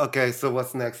 Yeah. Okay. So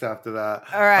what's next after that?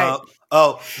 All right.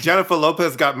 Jennifer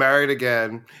Lopez got married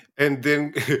again, and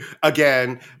then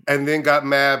got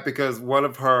mad because one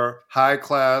of her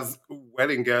high-class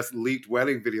wedding guests leaked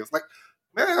wedding videos. Like,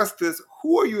 may I ask this?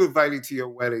 Who are you inviting to your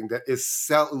wedding that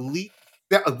is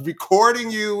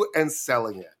recording you and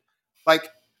selling it? Like,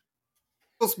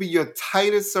 supposed to be your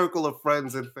tightest circle of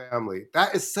friends and family.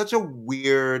 That is such a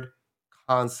weird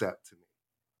concept to me.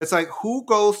 It's like, who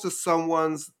goes to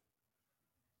someone's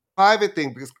private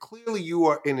thing? Because clearly you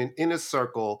are in an inner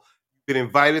circle, you've been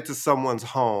invited to someone's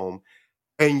home,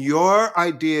 and your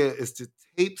idea is to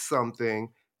tape something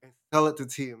and sell it to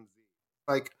TMZ.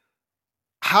 Like,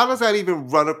 how does that even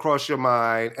run across your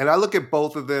mind? And I look at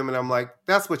both of them and I'm like,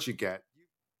 that's what you get.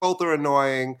 Both are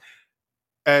annoying.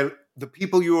 And the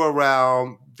people you are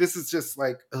around, this is just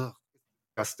like, ugh,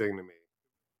 disgusting to me.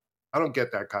 I don't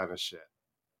get that kind of shit.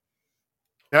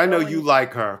 And I know you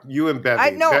like her. You and Bevy.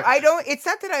 I don't. It's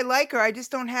not that I like her. I just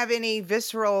don't have any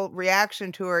visceral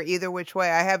reaction to her either which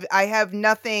way. I have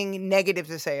nothing negative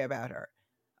to say about her.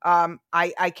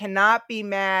 I cannot be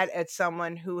mad at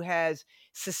someone who has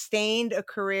sustained a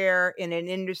career in an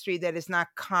industry that is not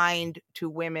kind to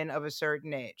women of a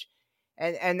certain age.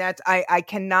 And that's, I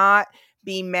cannot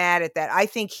be mad at that. I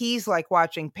think he's like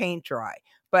watching paint dry.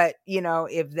 But, you know,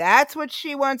 if that's what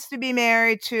she wants to be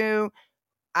married to,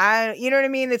 you know what I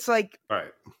mean? It's like,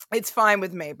 right. It's fine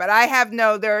with me, but I have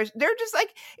they're just like,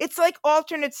 it's like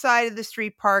alternate side of the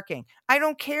street parking. I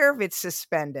don't care if it's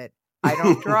suspended. I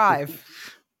don't drive.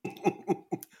 You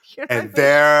know and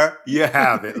there you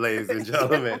have it, ladies and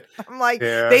gentlemen. I'm like,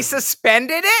 they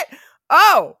suspended it?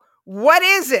 Oh, what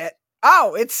is it?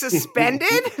 Oh, it's suspended?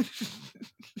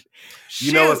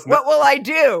 You know, what will I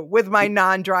do with my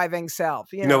non-driving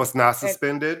self? You know what's not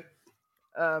suspended?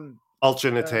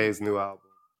 Ultranate's new album.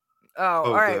 Oh,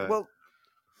 all right. Good. Well,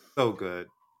 so good.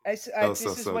 This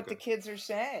is what the kids are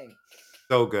saying.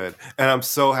 So good. And I'm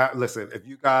so happy. Listen, if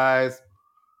you guys,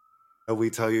 I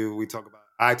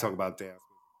talk about dance.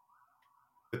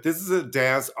 But this is a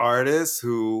dance artist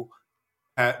who,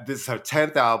 this is her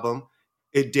 10th album.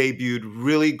 It debuted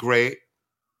really great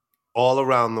all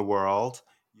around the world.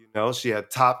 You know, she had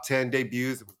top 10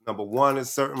 debuts. It was number 1 at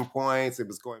certain points. It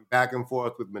was going back and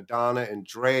forth with Madonna and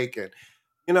Drake. And,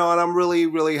 you know, and I'm really,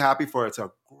 really happy for it. It's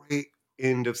a great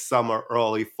end of summer,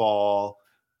 early fall,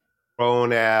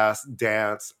 grown-ass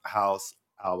dance house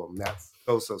album. That's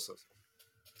so.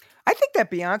 I think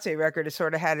that Beyonce record has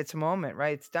sort of had its moment,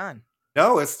 right? It's done.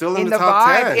 No, it's still in the the top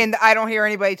vibe. 10. And I don't hear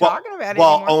anybody talking about it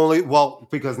anymore.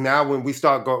 Because now when we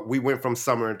start going, we went from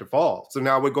summer into fall. So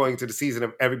now we're going to the season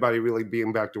of everybody really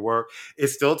being back to work.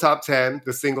 It's still top 10.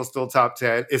 The single's still top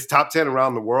 10. It's top 10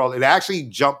 around the world. It actually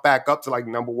jumped back up to like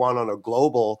number 1 on a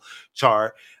global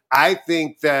chart. I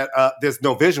think that there's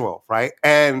no visual, right?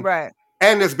 And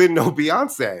there's been no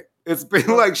Beyonce. It's been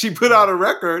like she put out a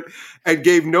record and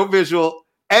gave no visual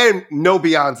and no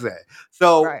Beyonce.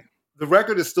 So the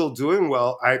record is still doing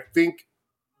well. I think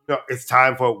it's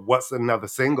time for what's another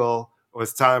single, or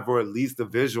it's time for at least a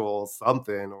visual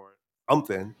something.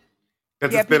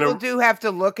 Yeah, people do have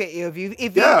to look at you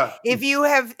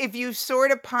if you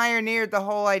sort of pioneered the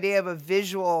whole idea of a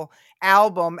visual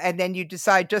album, and then you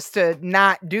decide just to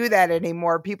not do that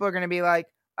anymore. People are going to be like,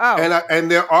 oh, and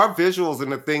there are visuals,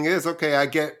 and the thing is, okay, I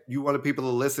get you wanted people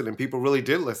to listen, and people really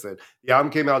did listen. The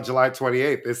album came out July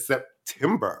 28th. It's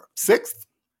September 6th.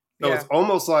 So it's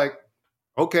almost like,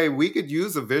 okay, we could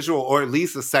use a visual or at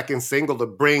least a second single to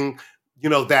bring,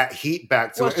 that heat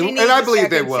back to it. And I believe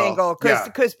they will.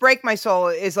 Because Break My Soul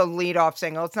is a lead-off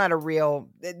single. It's not a real,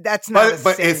 that's not a single.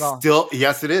 But it's still,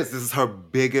 yes, it is. This is her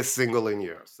biggest single in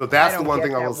years. So that's the one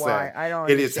thing I will say. I don't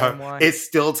understand why. It's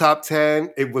still top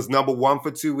 10. It was number 1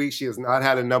 for 2 weeks. She has not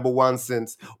had a number 1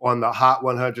 since on the Hot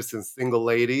 100 since Single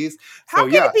Ladies. How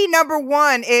can it be number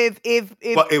 1 if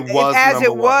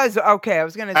it was? Okay, I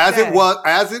was going to say.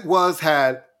 As it was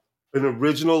had an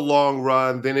original long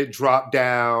run, then it dropped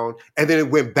down, and then it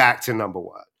went back to number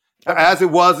 1. Okay. As it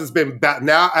was, it's been back.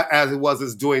 Now, as it was,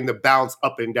 it's doing the bounce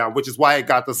up and down, which is why it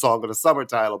got the Song of the Summer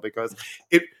title, because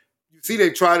you see, they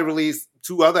tried to release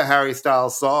 2 other Harry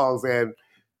Styles songs, and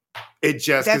it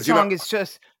just... That song is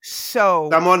just so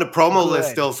I'm on the promo good.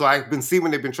 list still, so I've been seeing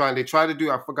when they've been trying. They try to do,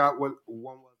 I forgot what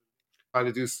one was, trying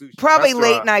to do Sushi Probably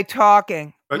Restaurant. Late Night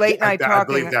Talking. I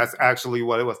believe that's actually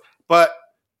what it was. But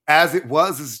As It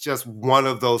Was is just one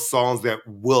of those songs that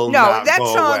will not that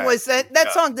go song away. was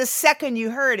that song. The second you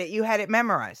heard it, you had it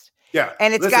memorized. Yeah,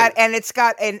 and it's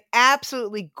got an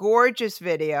absolutely gorgeous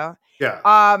video. Yeah,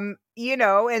 and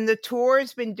the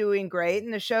tour's been doing great,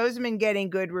 and the show's been getting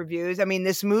good reviews. I mean,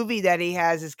 this movie that he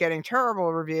has is getting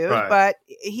terrible reviews, but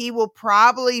he will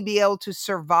probably be able to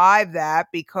survive that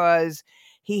because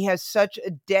he has such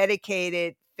a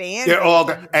dedicated fan. They're all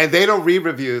and they don't read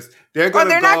reviews. They're going.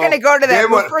 They're not going to go to that.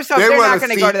 First off, they're not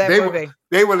going to go to that movie.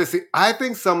 They want to see. I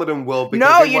think some of them will.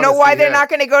 No, you know why they're not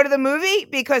going to go to the movie?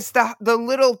 Because the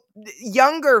little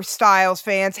younger Styles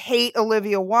fans hate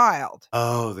Olivia Wilde.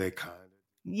 Oh, they kind of.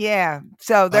 Yeah,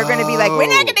 so they're going to be like, we're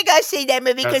not going to go see that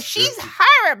movie because she's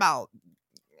horrible.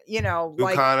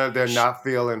 They're not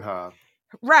feeling her.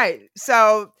 Right.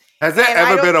 So has there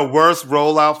ever been a worse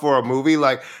rollout for a movie?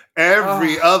 Like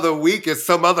every other week is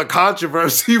some other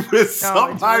controversy with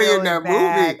somebody in that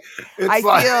movie.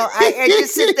 I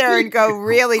just sit there and go,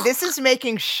 really, this is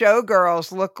making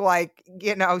Showgirls look like,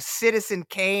 Citizen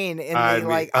Kane in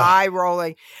eye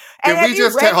rolling. Can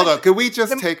we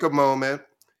just take a moment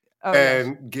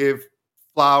and give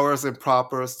flowers and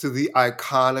propers to the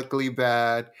iconically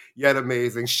bad yet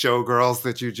amazing Showgirls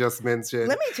that you just mentioned?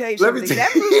 Let me tell you something.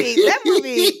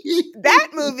 That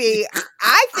movie,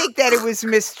 I think that it was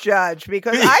misjudged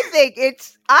because I think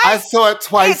I saw it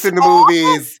twice in the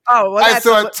movies. Oh, well, I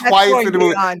saw it twice in the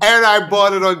movie, and I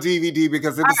bought it on DVD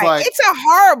because it was it's a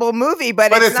horrible movie,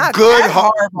 but it's not good.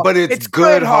 Horrible. But it's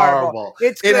good horrible.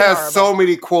 It has so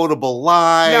many quotable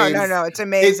lines. No, it's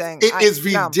amazing. It is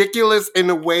ridiculous in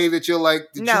a way that you're like,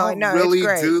 did you really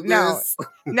do this?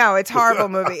 No, it's a horrible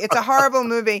movie. It's a horrible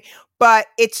movie. But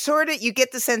it's sort of, you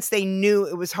get the sense they knew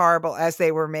it was horrible as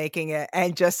they were making it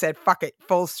and just said, fuck it,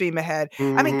 full steam ahead.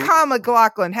 Mm-hmm. I mean, Kyle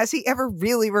MacLachlan, has he ever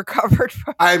really recovered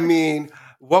from I mean,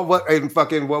 what was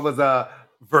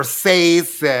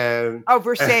Versace and... Oh,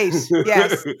 Versace,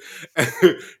 yes.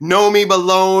 Nomi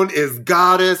Malone is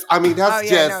Goddess. I mean,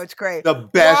 that's it's great. The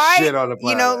best shit on the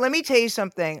planet. Let me tell you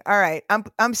something. All right,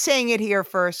 I'm saying it here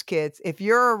first, kids. If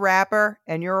you're a rapper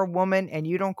and you're a woman and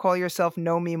you don't call yourself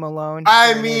Nomi Malone...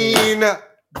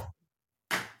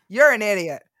 you're an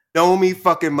idiot. Nomi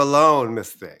fucking Malone,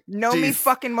 Miss Thing. Nomi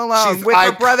fucking Malone with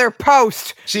her brother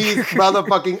Post. She's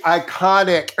motherfucking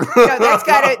iconic. No, that's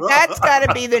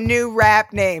gotta be the new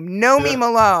rap name. Nomi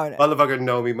Malone. Motherfucking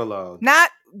Nomi Malone.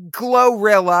 Not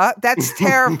Glorilla. That's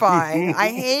terrifying. I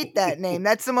hate that name.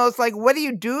 That's the most what are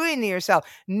you doing to yourself?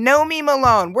 Nomi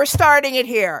Malone. We're starting it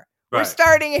here. Right. We're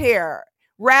starting it here.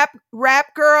 Rap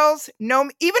girls,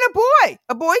 even a boy.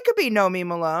 A boy could be Nomi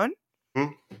Malone.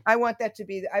 I want that to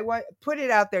be. Put it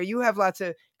out there. You have lots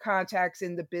of contacts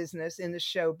in the business, in the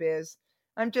showbiz.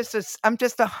 I'm just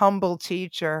a humble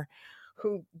teacher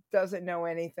who doesn't know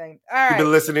anything. All right. You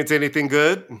been listening to anything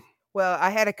good? Well, I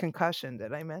had a concussion.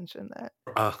 Did I mention that?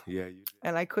 Yeah, you did.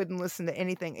 And I couldn't listen to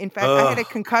anything. In fact, I had a Ugh.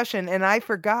 concussion and I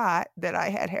forgot that I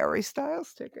had Harry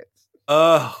Styles tickets.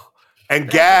 And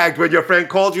gagged when your friend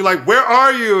called you, like, where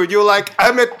are you? And you're like,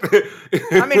 I'm in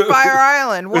Fire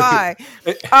Island. Why?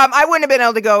 I wouldn't have been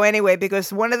able to go anyway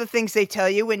because one of the things they tell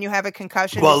you when you have a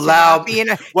concussion is to not be in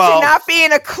a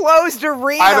closed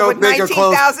arena with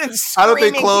 19,000 screaming I don't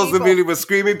think closed people. arena with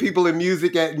screaming people in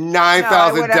music at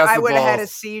 9,000 decibels. I would have had a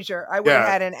seizure. I would have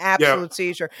had an absolute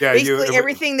seizure. Yeah, basically,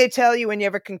 everything they tell you when you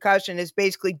have a concussion is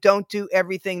basically don't do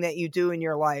everything that you do in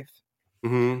your life.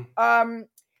 Mm-hmm.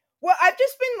 Well, I've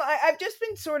just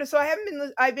been sort of, so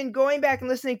I've been going back and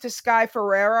listening to Sky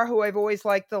Ferreira, who I've always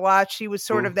liked a lot. She was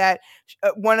sort of that,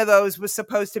 one of those was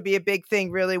supposed to be a big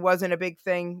thing, really wasn't a big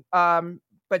thing,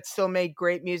 but still made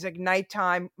great music.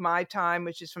 Nighttime, My Time,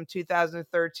 which is from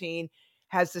 2013,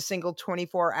 has the single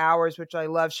 24 Hours, which I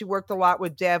love. She worked a lot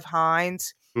with Dev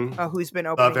Hynes, who's been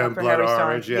opening up for Harry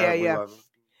Styles. Yeah.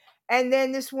 And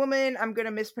then this woman, I'm going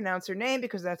to mispronounce her name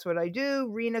because that's what I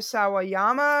do, Rina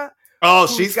Sawayama. Oh,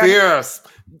 she's fierce.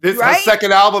 Her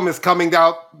second album is coming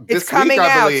out this week,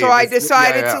 I believe. So I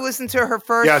decided to listen to her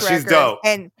first record. Yeah, she's dope.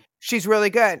 And she's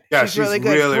really good. Yeah, she's really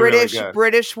good. Really good.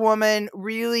 British woman,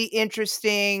 really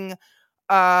interesting.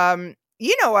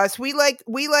 You know us. We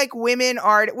like women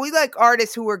art. We like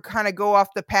artists who are kind of go off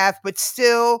the path, but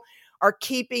still are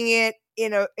keeping it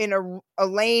in a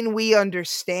lane we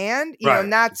understand. You know,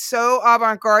 not so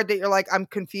avant-garde that you're like, I'm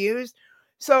confused.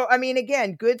 So, I mean,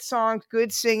 again, good songs,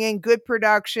 good singing, good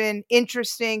production,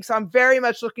 interesting. So I'm very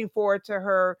much looking forward to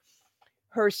her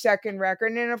second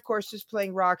record. And then, of course, just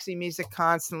playing Roxy music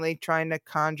constantly, trying to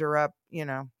conjure up,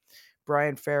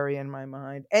 Brian Ferry in my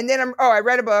mind. And then I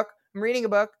read a book. I'm reading a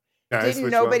book. Nice, Didn't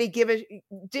nobody give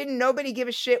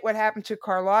a shit what happened to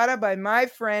Carlotta by my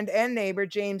friend and neighbor,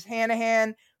 James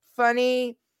Hanahan.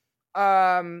 Funny,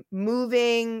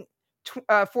 moving,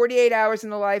 48 Hours in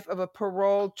the Life of a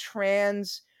Paroled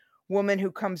Trans Woman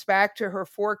Who Comes Back to Her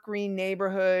Fort Greene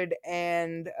Neighborhood.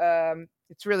 And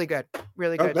it's really good.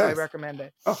 Really good. Nice. So I recommend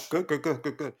it. Oh, good.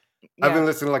 Yeah. I've been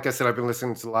listening, like I said,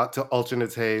 a lot to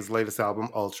Alternate Hayes' latest album,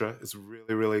 Ultra. It's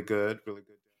really, really good. Really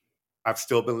good. I've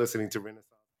still been listening to Renaissance.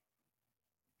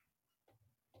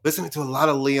 Listening to a lot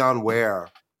of Leon Ware,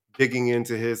 digging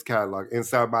into his catalog,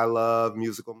 Inside My Love,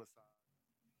 Musical Messiah.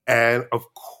 And of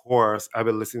course, I've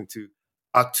been listening to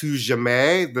A-tu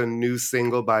Jamais, the new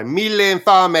single by Mylène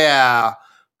Farmer,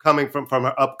 coming from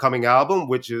her upcoming album,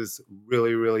 which is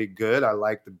really, really good. I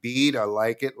like the beat. I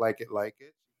like it.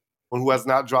 One who has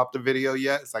not dropped a video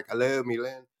yet, it's like, hello,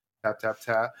 Mylène. Tap, tap,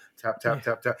 tap, tap, tap,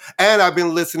 tap, tap. And I've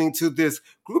been listening to this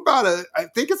group I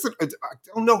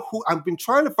don't know who, I've been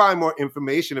trying to find more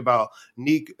information about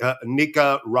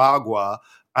Nicaragua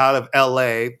out of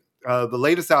LA. The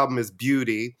latest album is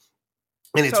Beauty.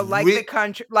 And it's the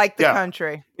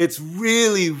country. It's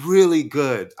really, really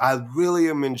good. I really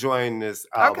am enjoying this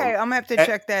album. Okay, I'm gonna have to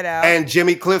check that out. And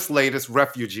Jimmy Cliff's latest,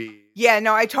 Refugee. Yeah,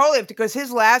 no, I totally have to, because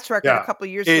his last record a couple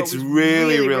of years ago was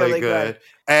really, really good.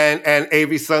 And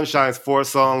Avery Sunshine's 4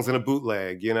 songs and a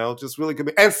bootleg, just really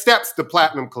good. And Steps, the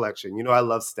Platinum Collection. I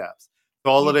love Steps.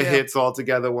 All of the hits all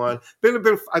together one.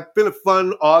 It's been a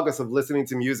fun August of listening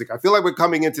to music. I feel like we're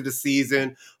coming into the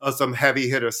season of some heavy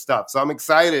hitter stuff. So I'm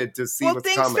excited to see what's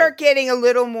coming. Well, things start getting a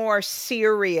little more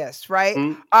serious, right?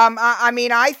 Mm-hmm. I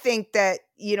mean, I think that,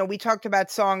 we talked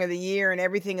about Song of the Year and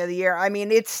everything of the year. I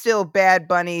mean, it's still Bad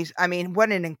Bunny's. I mean,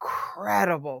 what an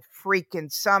incredible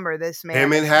freaking summer this man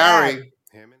Him and Harry.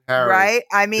 Right?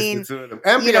 I mean, and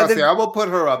Beyonce, I will put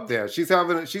her up there. She's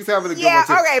having a good one too. Yeah,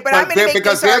 okay, but I'm going to make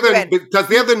because this argument. Because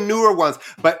they're the newer ones.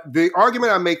 But the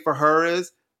argument I make for her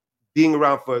is being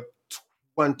around for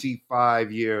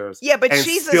 25 years. Yeah, but and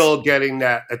she's still getting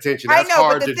that attention. That's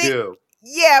hard to do.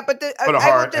 Yeah, but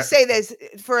I will just say this,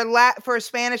 for a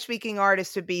Spanish-speaking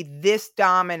artist to be this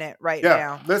dominant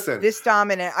now. Listen. This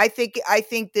dominant. I think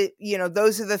that,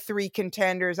 those are the 3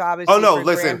 contenders, obviously. Oh, no,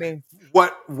 listen. Grammy.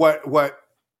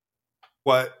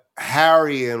 What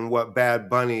Harry and what Bad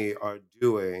Bunny are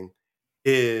doing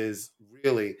is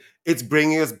really, it's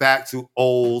bringing us back to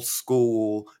old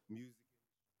school music.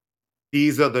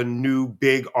 These are the new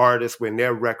big artists when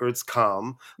their records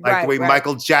come. Like the way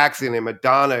Michael Jackson and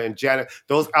Madonna and Janet,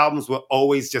 those albums will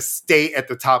always just stay at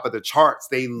the top of the charts.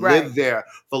 They live there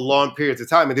for long periods of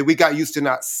time. And then we got used to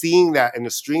not seeing that in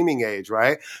the streaming age,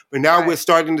 right? But now we're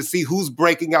starting to see who's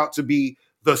breaking out to be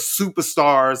the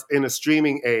superstars in a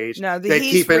streaming age. They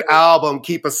keep an album,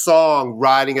 keep a song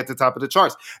riding at the top of the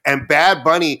charts. And Bad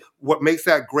Bunny, what makes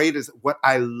that great is what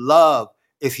I love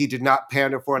is he did not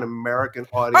pander for an American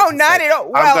audience. Oh, not at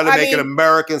all. Well, I'm going to make an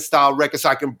American-style record so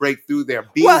I can break through there.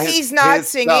 He's not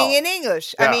singing in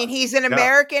English. Yeah. I mean, he's an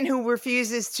American who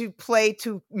refuses to play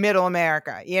to middle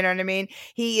America. You know what I mean?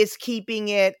 He is keeping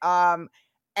it...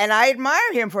 and I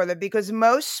admire him for that, because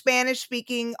most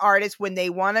Spanish-speaking artists, when they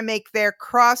want to make their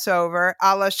crossover,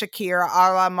 a la Shakira,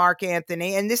 a la Mark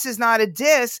Anthony, and this is not a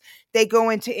diss, they go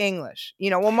into English.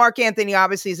 Mark Anthony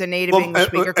obviously is a native English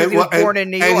speaker because he was born in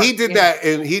New York. And he did that,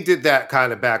 and he did that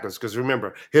kind of backwards, because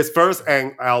remember, his first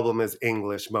album is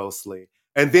English mostly.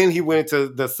 And then he went to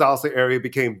the salsa area,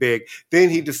 became big. Then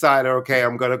he decided, okay,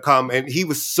 I'm going to come. And he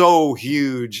was so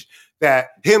huge that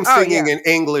him singing in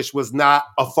English was not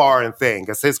a foreign thing,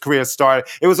 because his career started.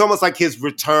 It was almost like his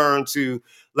return to,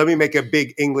 let me make a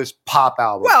big English pop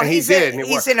album. Well, and he did.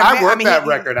 And I worked that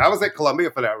record. I was at Columbia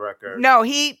for that record. No,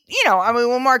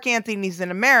 Mark Anthony's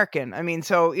an American. I mean,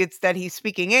 so it's that he's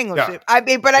speaking English. Yeah. I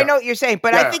know what you're saying.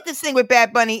 But I think this thing with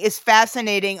Bad Bunny is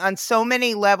fascinating on so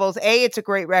many levels. A, it's a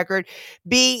great record.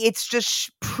 B, it's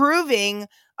just proving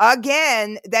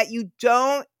again that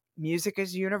music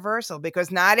is universal,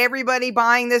 because not everybody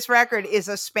buying this record is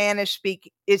a Spanish speaker,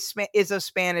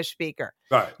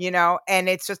 right? And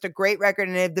it's just a great record.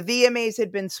 And if the VMAs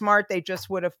had been smart, they just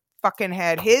would have fucking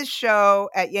had his show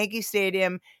at Yankee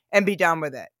Stadium and be done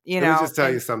with it. Let me just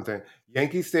tell you something.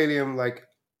 Yankee Stadium,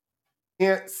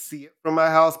 can't see it from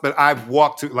my house, but I've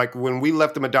walked to, when we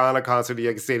left the Madonna concert at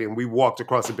Yankee Stadium, we walked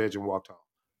across the bridge and walked home,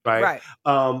 right?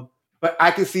 But I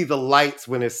can see the lights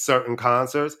when it's certain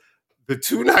concerts. The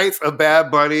 2 nights of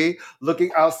Bad Bunny,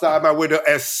 looking outside my window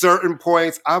at certain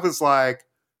points, I was like,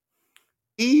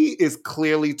 he is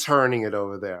clearly turning it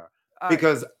over there.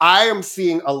 Because I am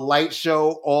seeing a light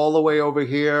show all the way over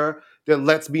here that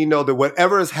lets me know that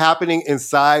whatever is happening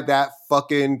inside that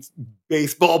fucking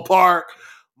baseball park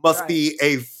must be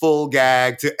a full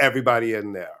gag to everybody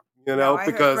in there.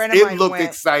 Because it looked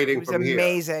exciting from here. It was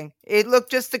amazing. It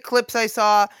looked, just the clips I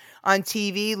saw on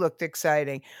TV looked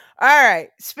exciting. All right.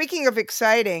 Speaking of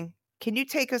exciting, can you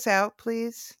take us out,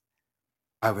 please?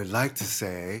 I would like to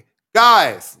say,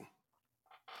 guys,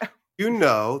 you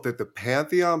know that the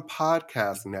Pantheon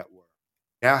Podcast Network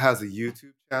now has a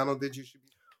YouTube channel that you should be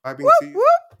subscribing to.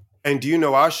 Whoop. And do you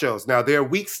know our shows? Now, they're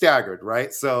week staggered,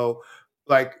 right? So,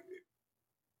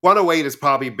 108 has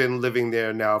probably been living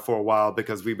there now for a while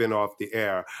because we've been off the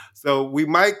air. So we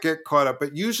might get caught up,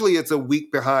 but usually it's a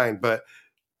week behind. But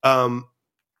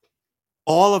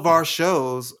all of our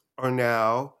shows are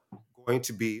now going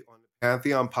to be on the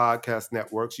Pantheon Podcast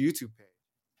Network's YouTube page.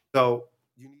 So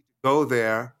you need to go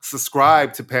there,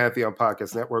 subscribe to Pantheon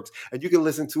Podcast Networks, and you can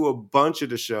listen to a bunch of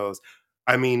the shows.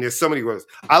 I mean, there's so many ways.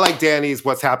 I like Danny's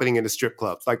What's Happening in the Strip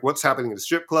Clubs. What's Happening in the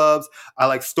Strip Clubs. I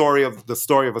like the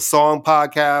Story of a Song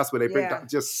podcast, where they bring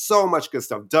just so much good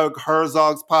stuff. Doug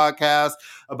Herzog's podcast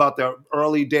about the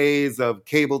early days of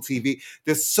cable TV.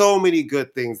 There's so many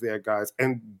good things there, guys.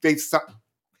 And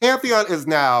Pantheon is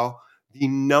now the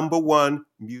 #1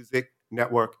 music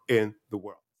network in the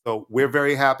world. So we're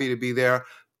very happy to be there.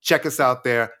 Check us out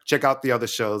there. Check out the other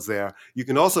shows there. You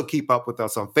can also keep up with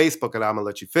us on Facebook at I'ma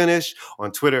Let You Finish,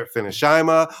 on Twitter at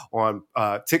Finishima, on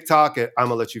TikTok at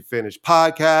I'ma Let You Finish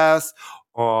Podcast,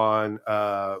 on,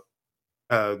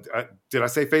 did I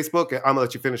say Facebook? I'ma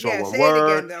Let You Finish all one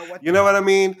word. Again, though. You know what I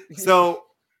mean? So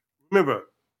remember,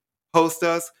 post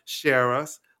us, share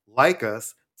us, like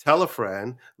us, tell a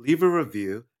friend, leave a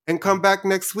review, and come back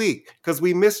next week, because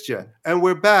we missed you. And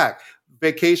we're back.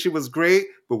 Vacation was great,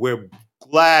 but we're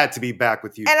glad to be back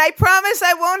with you. And I promise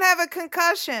I won't have a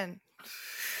concussion.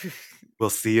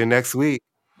 We'll see you next week.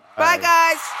 Bye,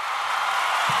 guys.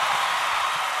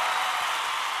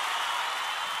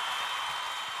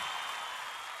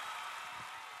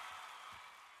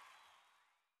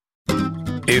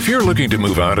 If you're looking to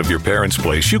move out of your parents'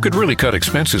 place, you could really cut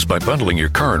expenses by bundling your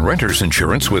car and renter's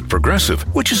insurance with Progressive,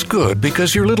 which is good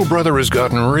because your little brother has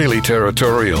gotten really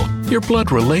territorial. You're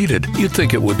blood related. You'd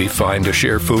think it would be fine to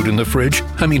share food in the fridge.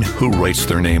 I mean, who writes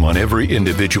their name on every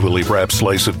individually wrapped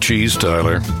slice of cheese,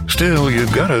 Tyler? Still,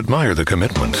 you've got to admire the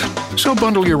commitment. So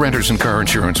bundle your renter's and car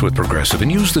insurance with Progressive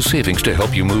and use the savings to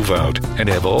help you move out and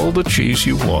have all the cheese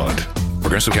you want.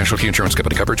 Progressive Casualty Insurance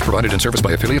Company. Coverage provided and serviced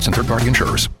by affiliates and third-party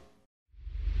insurers.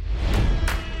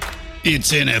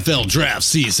 It's NFL draft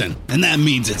season, and that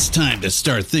means it's time to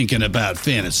start thinking about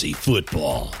fantasy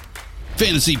football.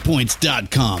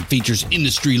 FantasyPoints.com features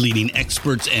industry-leading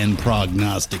experts and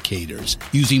prognosticators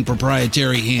using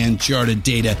proprietary hand-charted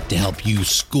data to help you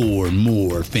score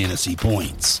more fantasy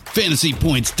points.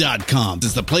 FantasyPoints.com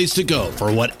is the place to go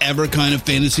for whatever kind of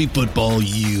fantasy football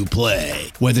you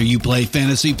play. Whether you play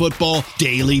fantasy football,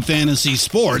 daily fantasy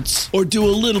sports, or do a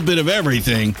little bit of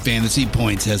everything, Fantasy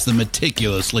Points has the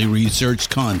meticulously researched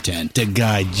content to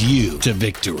guide you to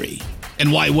victory.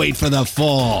 And why wait for the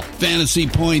fall? Fantasy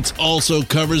Points also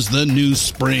covers the new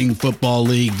spring football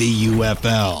league, the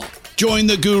UFL. Join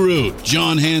the guru,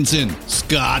 John Hansen,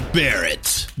 Scott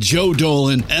Barrett, Joe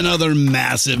Dolan, and other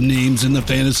massive names in the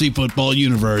fantasy football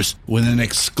universe with an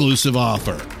exclusive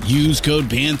offer. Use code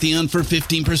Pantheon for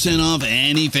 15% off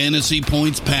any Fantasy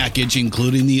Points package,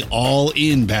 including the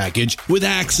all-in package, with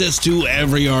access to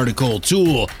every article,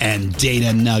 tool, and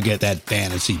data nugget that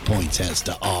Fantasy Points has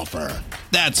to offer.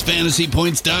 That's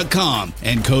FantasyPoints.com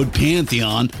and code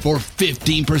Pantheon for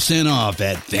 15% off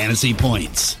at Fantasy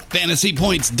Points.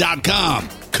 FantasyPoints.com,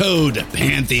 code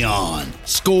Pantheon.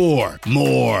 Score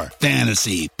more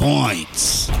fantasy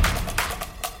points.